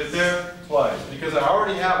 See it there? Twice. Because I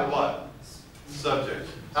already have a what? Subject.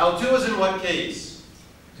 Autu is in what case?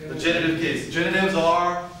 The genitive case. Genitives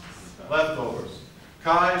are leftovers.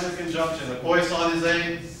 Kai is a conjunction. The poisson is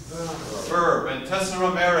a verb. And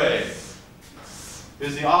tessera mere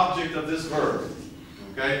is the object of this verb.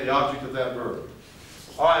 Okay? The object of that verb.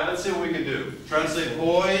 All right, let's see what we can do. Translate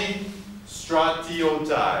hoi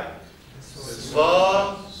stratiotai.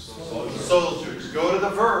 The soldiers. Go to the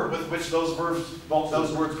verb with which those words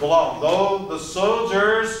belong. Though the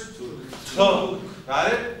soldiers took.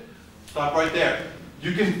 Got it? Stop right there.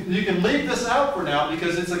 You can leave this out for now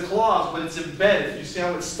because it's a clause, but it's embedded. You see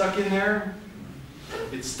how it's stuck in there?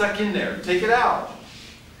 It's stuck in there. Take it out.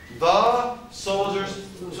 The soldiers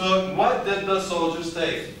took. What did the soldiers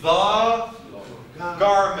take? The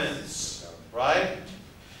garments. Right?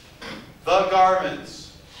 The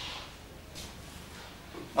garments.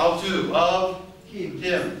 of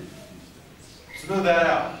him. Smooth that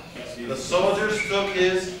out. The soldiers took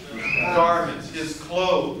his garments, his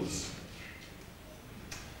clothes.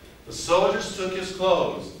 The soldiers took his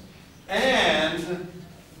clothes and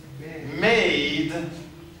made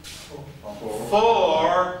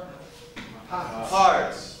 4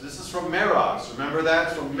 parts. This is from Meros. Remember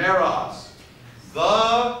that? From Meros.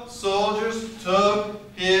 The soldiers took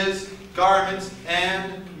his garments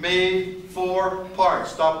and made 4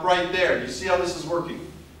 parts. Stop right there. You see how this is working?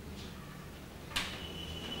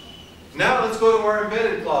 Now let's go to our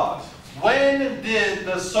embedded clause. When did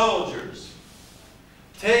the soldiers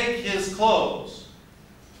take his clothes?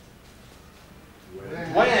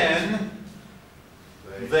 When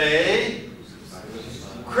they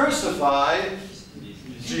crucified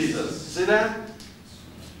Jesus. See that?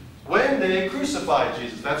 When they crucified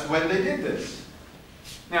Jesus. That's when they did this.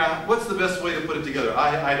 Now, what's the best way to put it together?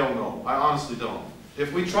 I don't know. I honestly don't.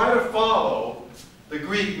 If we try to follow the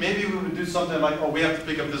Greek, maybe we would do something like, oh, we have to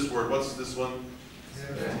pick up this word. What's this one?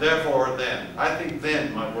 Therefore, then. I think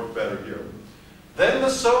then might work better here. Then the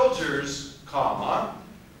soldiers, comma,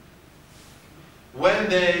 when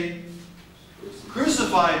they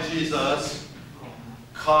crucified Jesus,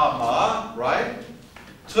 comma, right,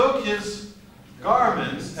 took his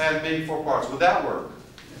garments and made 4 parts. Would that work?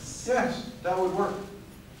 Yes, that would work.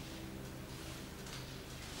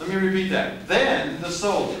 Let me repeat that. Then the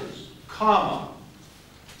soldiers, comma,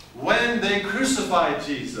 when they crucified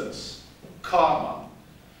Jesus, comma,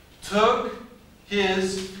 took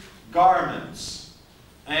his garments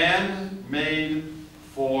and made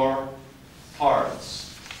 4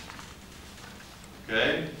 parts.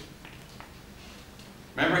 Okay?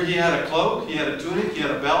 Remember, he had a cloak, he had a tunic, he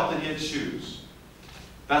had a belt, and he had shoes.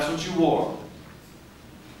 That's what you wore.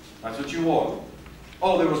 That's what you wore.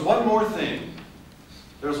 Oh, there was one more thing.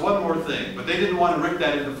 There was one more thing, but they didn't want to rip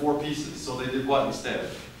that into 4 pieces, so they did what instead?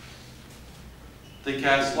 They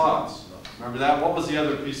cast lots. Remember that? What was the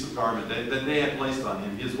other piece of garment that they had placed on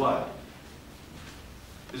him? His what?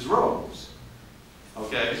 His robes.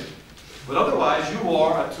 Okay? But otherwise, you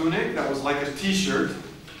wore a tunic that was like a t-shirt,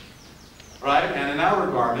 right? And an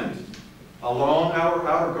outer garment, a long outer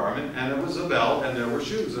garment, and it was a belt, and there were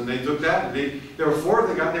shoes. And they took that, and there were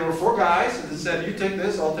 4 guys, and they said, you take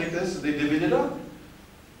this, I'll take this, and they divvied it up.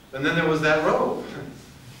 And then there was that robe,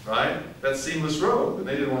 right? That seamless robe, and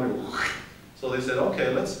they didn't want to. So they said, okay,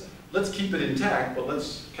 let's keep it intact, but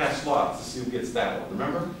let's cast lots to see who gets that one.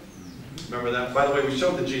 Remember? Remember that? By the way, we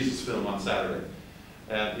showed the Jesus film on Saturday,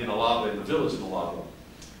 in Alava, in the village of Alava,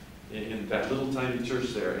 in that little tiny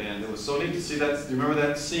church there, and it was so neat to see that. Do you remember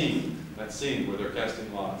that scene? That scene where they're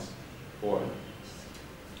casting lots? Boy.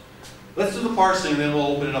 Let's do the parsing, then we'll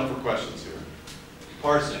open it up for questions here.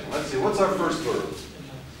 Parsing. Let's see. What's our first verb?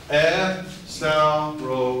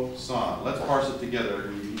 Estaurosan. Let's parse it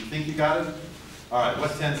together. You think you got it? All right.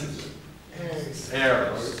 What tense is it?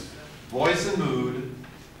 Aorist. Voice and mood.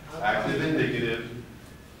 Active, indicative.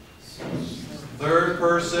 Third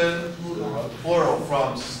person, plural,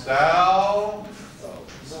 from stau.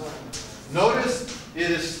 Notice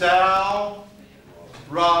it is stau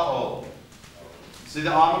rao. See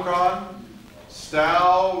the omicron?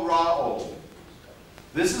 Stau rao.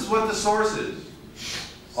 This is what the source is.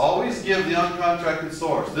 Always give the uncontracted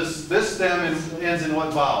source. This stem ends in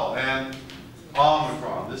what vowel? And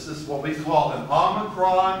omicron. This is what we call an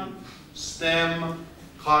omicron stem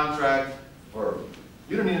contract verb.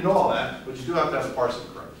 You don't need to know all that, but you do have to have the parsing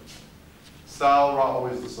correct. Style, ra,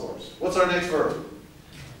 always the source. What's our next verb?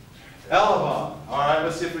 Elevon. All right,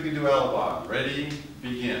 let's see if we can do elevon. Ready?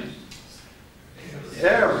 Begin.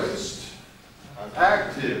 Aorist.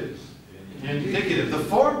 Active. Indicative. The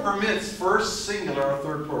form permits first singular or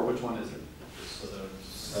third plural. Which one is it?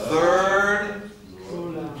 Third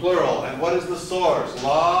plural. And what is the source?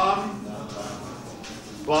 Lambano.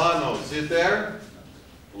 See it there?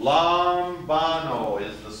 Lambano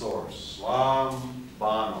is the source.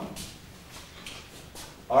 Lambano.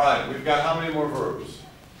 All right, we've got how many more verbs?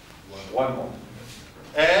 One more.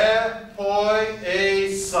 Epoiesan.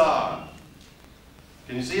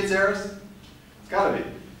 Can you see it's aorist? It's got to be.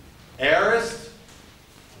 Aorist,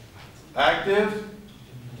 active,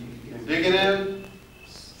 indicative,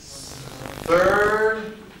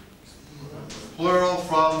 third, plural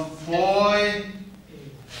from poi,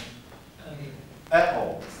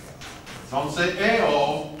 eo. Don't say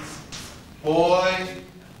eo, poi,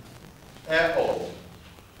 eo.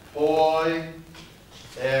 Poi,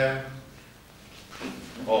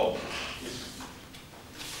 eo.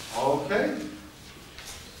 Okay.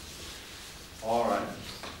 All right.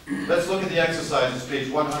 Let's look at the exercises,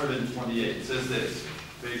 page 128. It says this.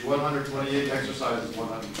 Page 128, exercises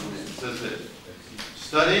 128. It says this.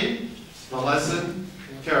 Study the lesson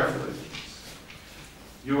carefully.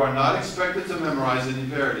 You are not expected to memorize any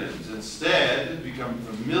paradiddms. Instead, become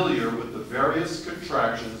familiar with the various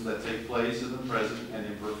contractions that take place in the present and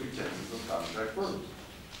imperfect tenses of contract verbs.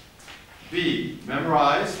 B,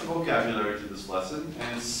 memorize the vocabulary to this lesson.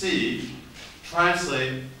 And C,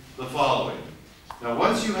 translate the following. Now,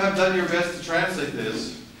 once you have done your best to translate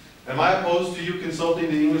this, am I opposed to you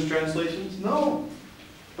consulting the English translations? No.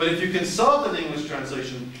 But if you consult an English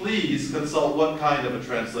translation, please consult what kind of a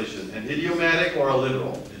translation? An idiomatic or a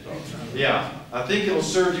literal? Yeah, I think it'll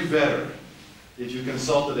serve you better if you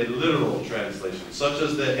consulted a literal translation, such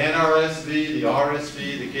as the NRSV, the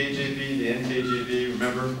RSV, the KJV, the NKJV,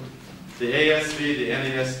 remember? The ASV, the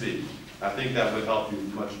NASV. I think that would help you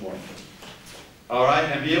much more. All right,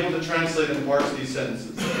 and be able to translate and parse these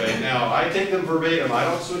sentences, okay? Now, I take them verbatim. I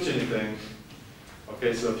don't switch anything.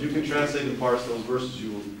 Okay, so if you can translate and parse those verses,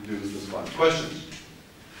 you will do this fine. Questions?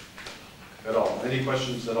 At all? Any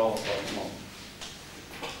questions at all? Come on.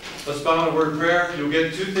 Let's bow in a word of prayer. You'll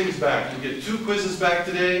get two things back. You'll get 2 quizzes back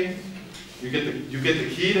today. You get the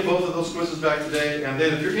key to both of those quizzes back today. And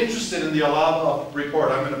then if you're interested in the Alaba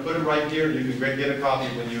report, I'm going to put it right here. You can get a copy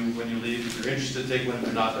when you leave. If you're interested, take one. If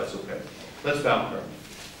you're not, that's okay. Let's bow in prayer.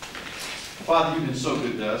 Father, you've been so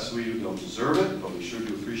good to us. We don't deserve it, but we sure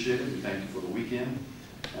do appreciate it. We thank you for the weekend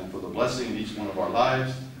and for the blessing in each one of our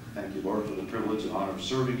lives. Thank you, Lord, for the privilege and honor of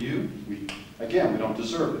serving you. We don't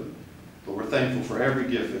deserve it, but we're thankful for every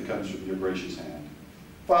gift that comes from your gracious hand.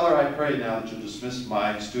 Father, I pray now that you'll dismiss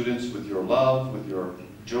my students with your love, with your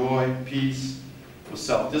joy, peace, with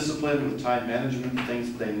self-discipline, with time management,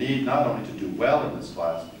 things that they need not only to do well in this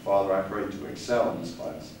class, but Father, I pray to excel in this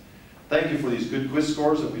class. Thank you for these good quiz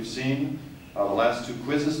scores that we've seen. The last 2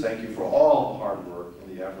 quizzes, thank you for all the hard work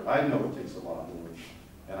and the effort. I know it takes a lot of work,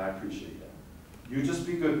 and I appreciate that. You just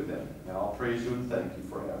be good to them, and I'll praise you and thank you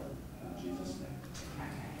forever. In Jesus' name.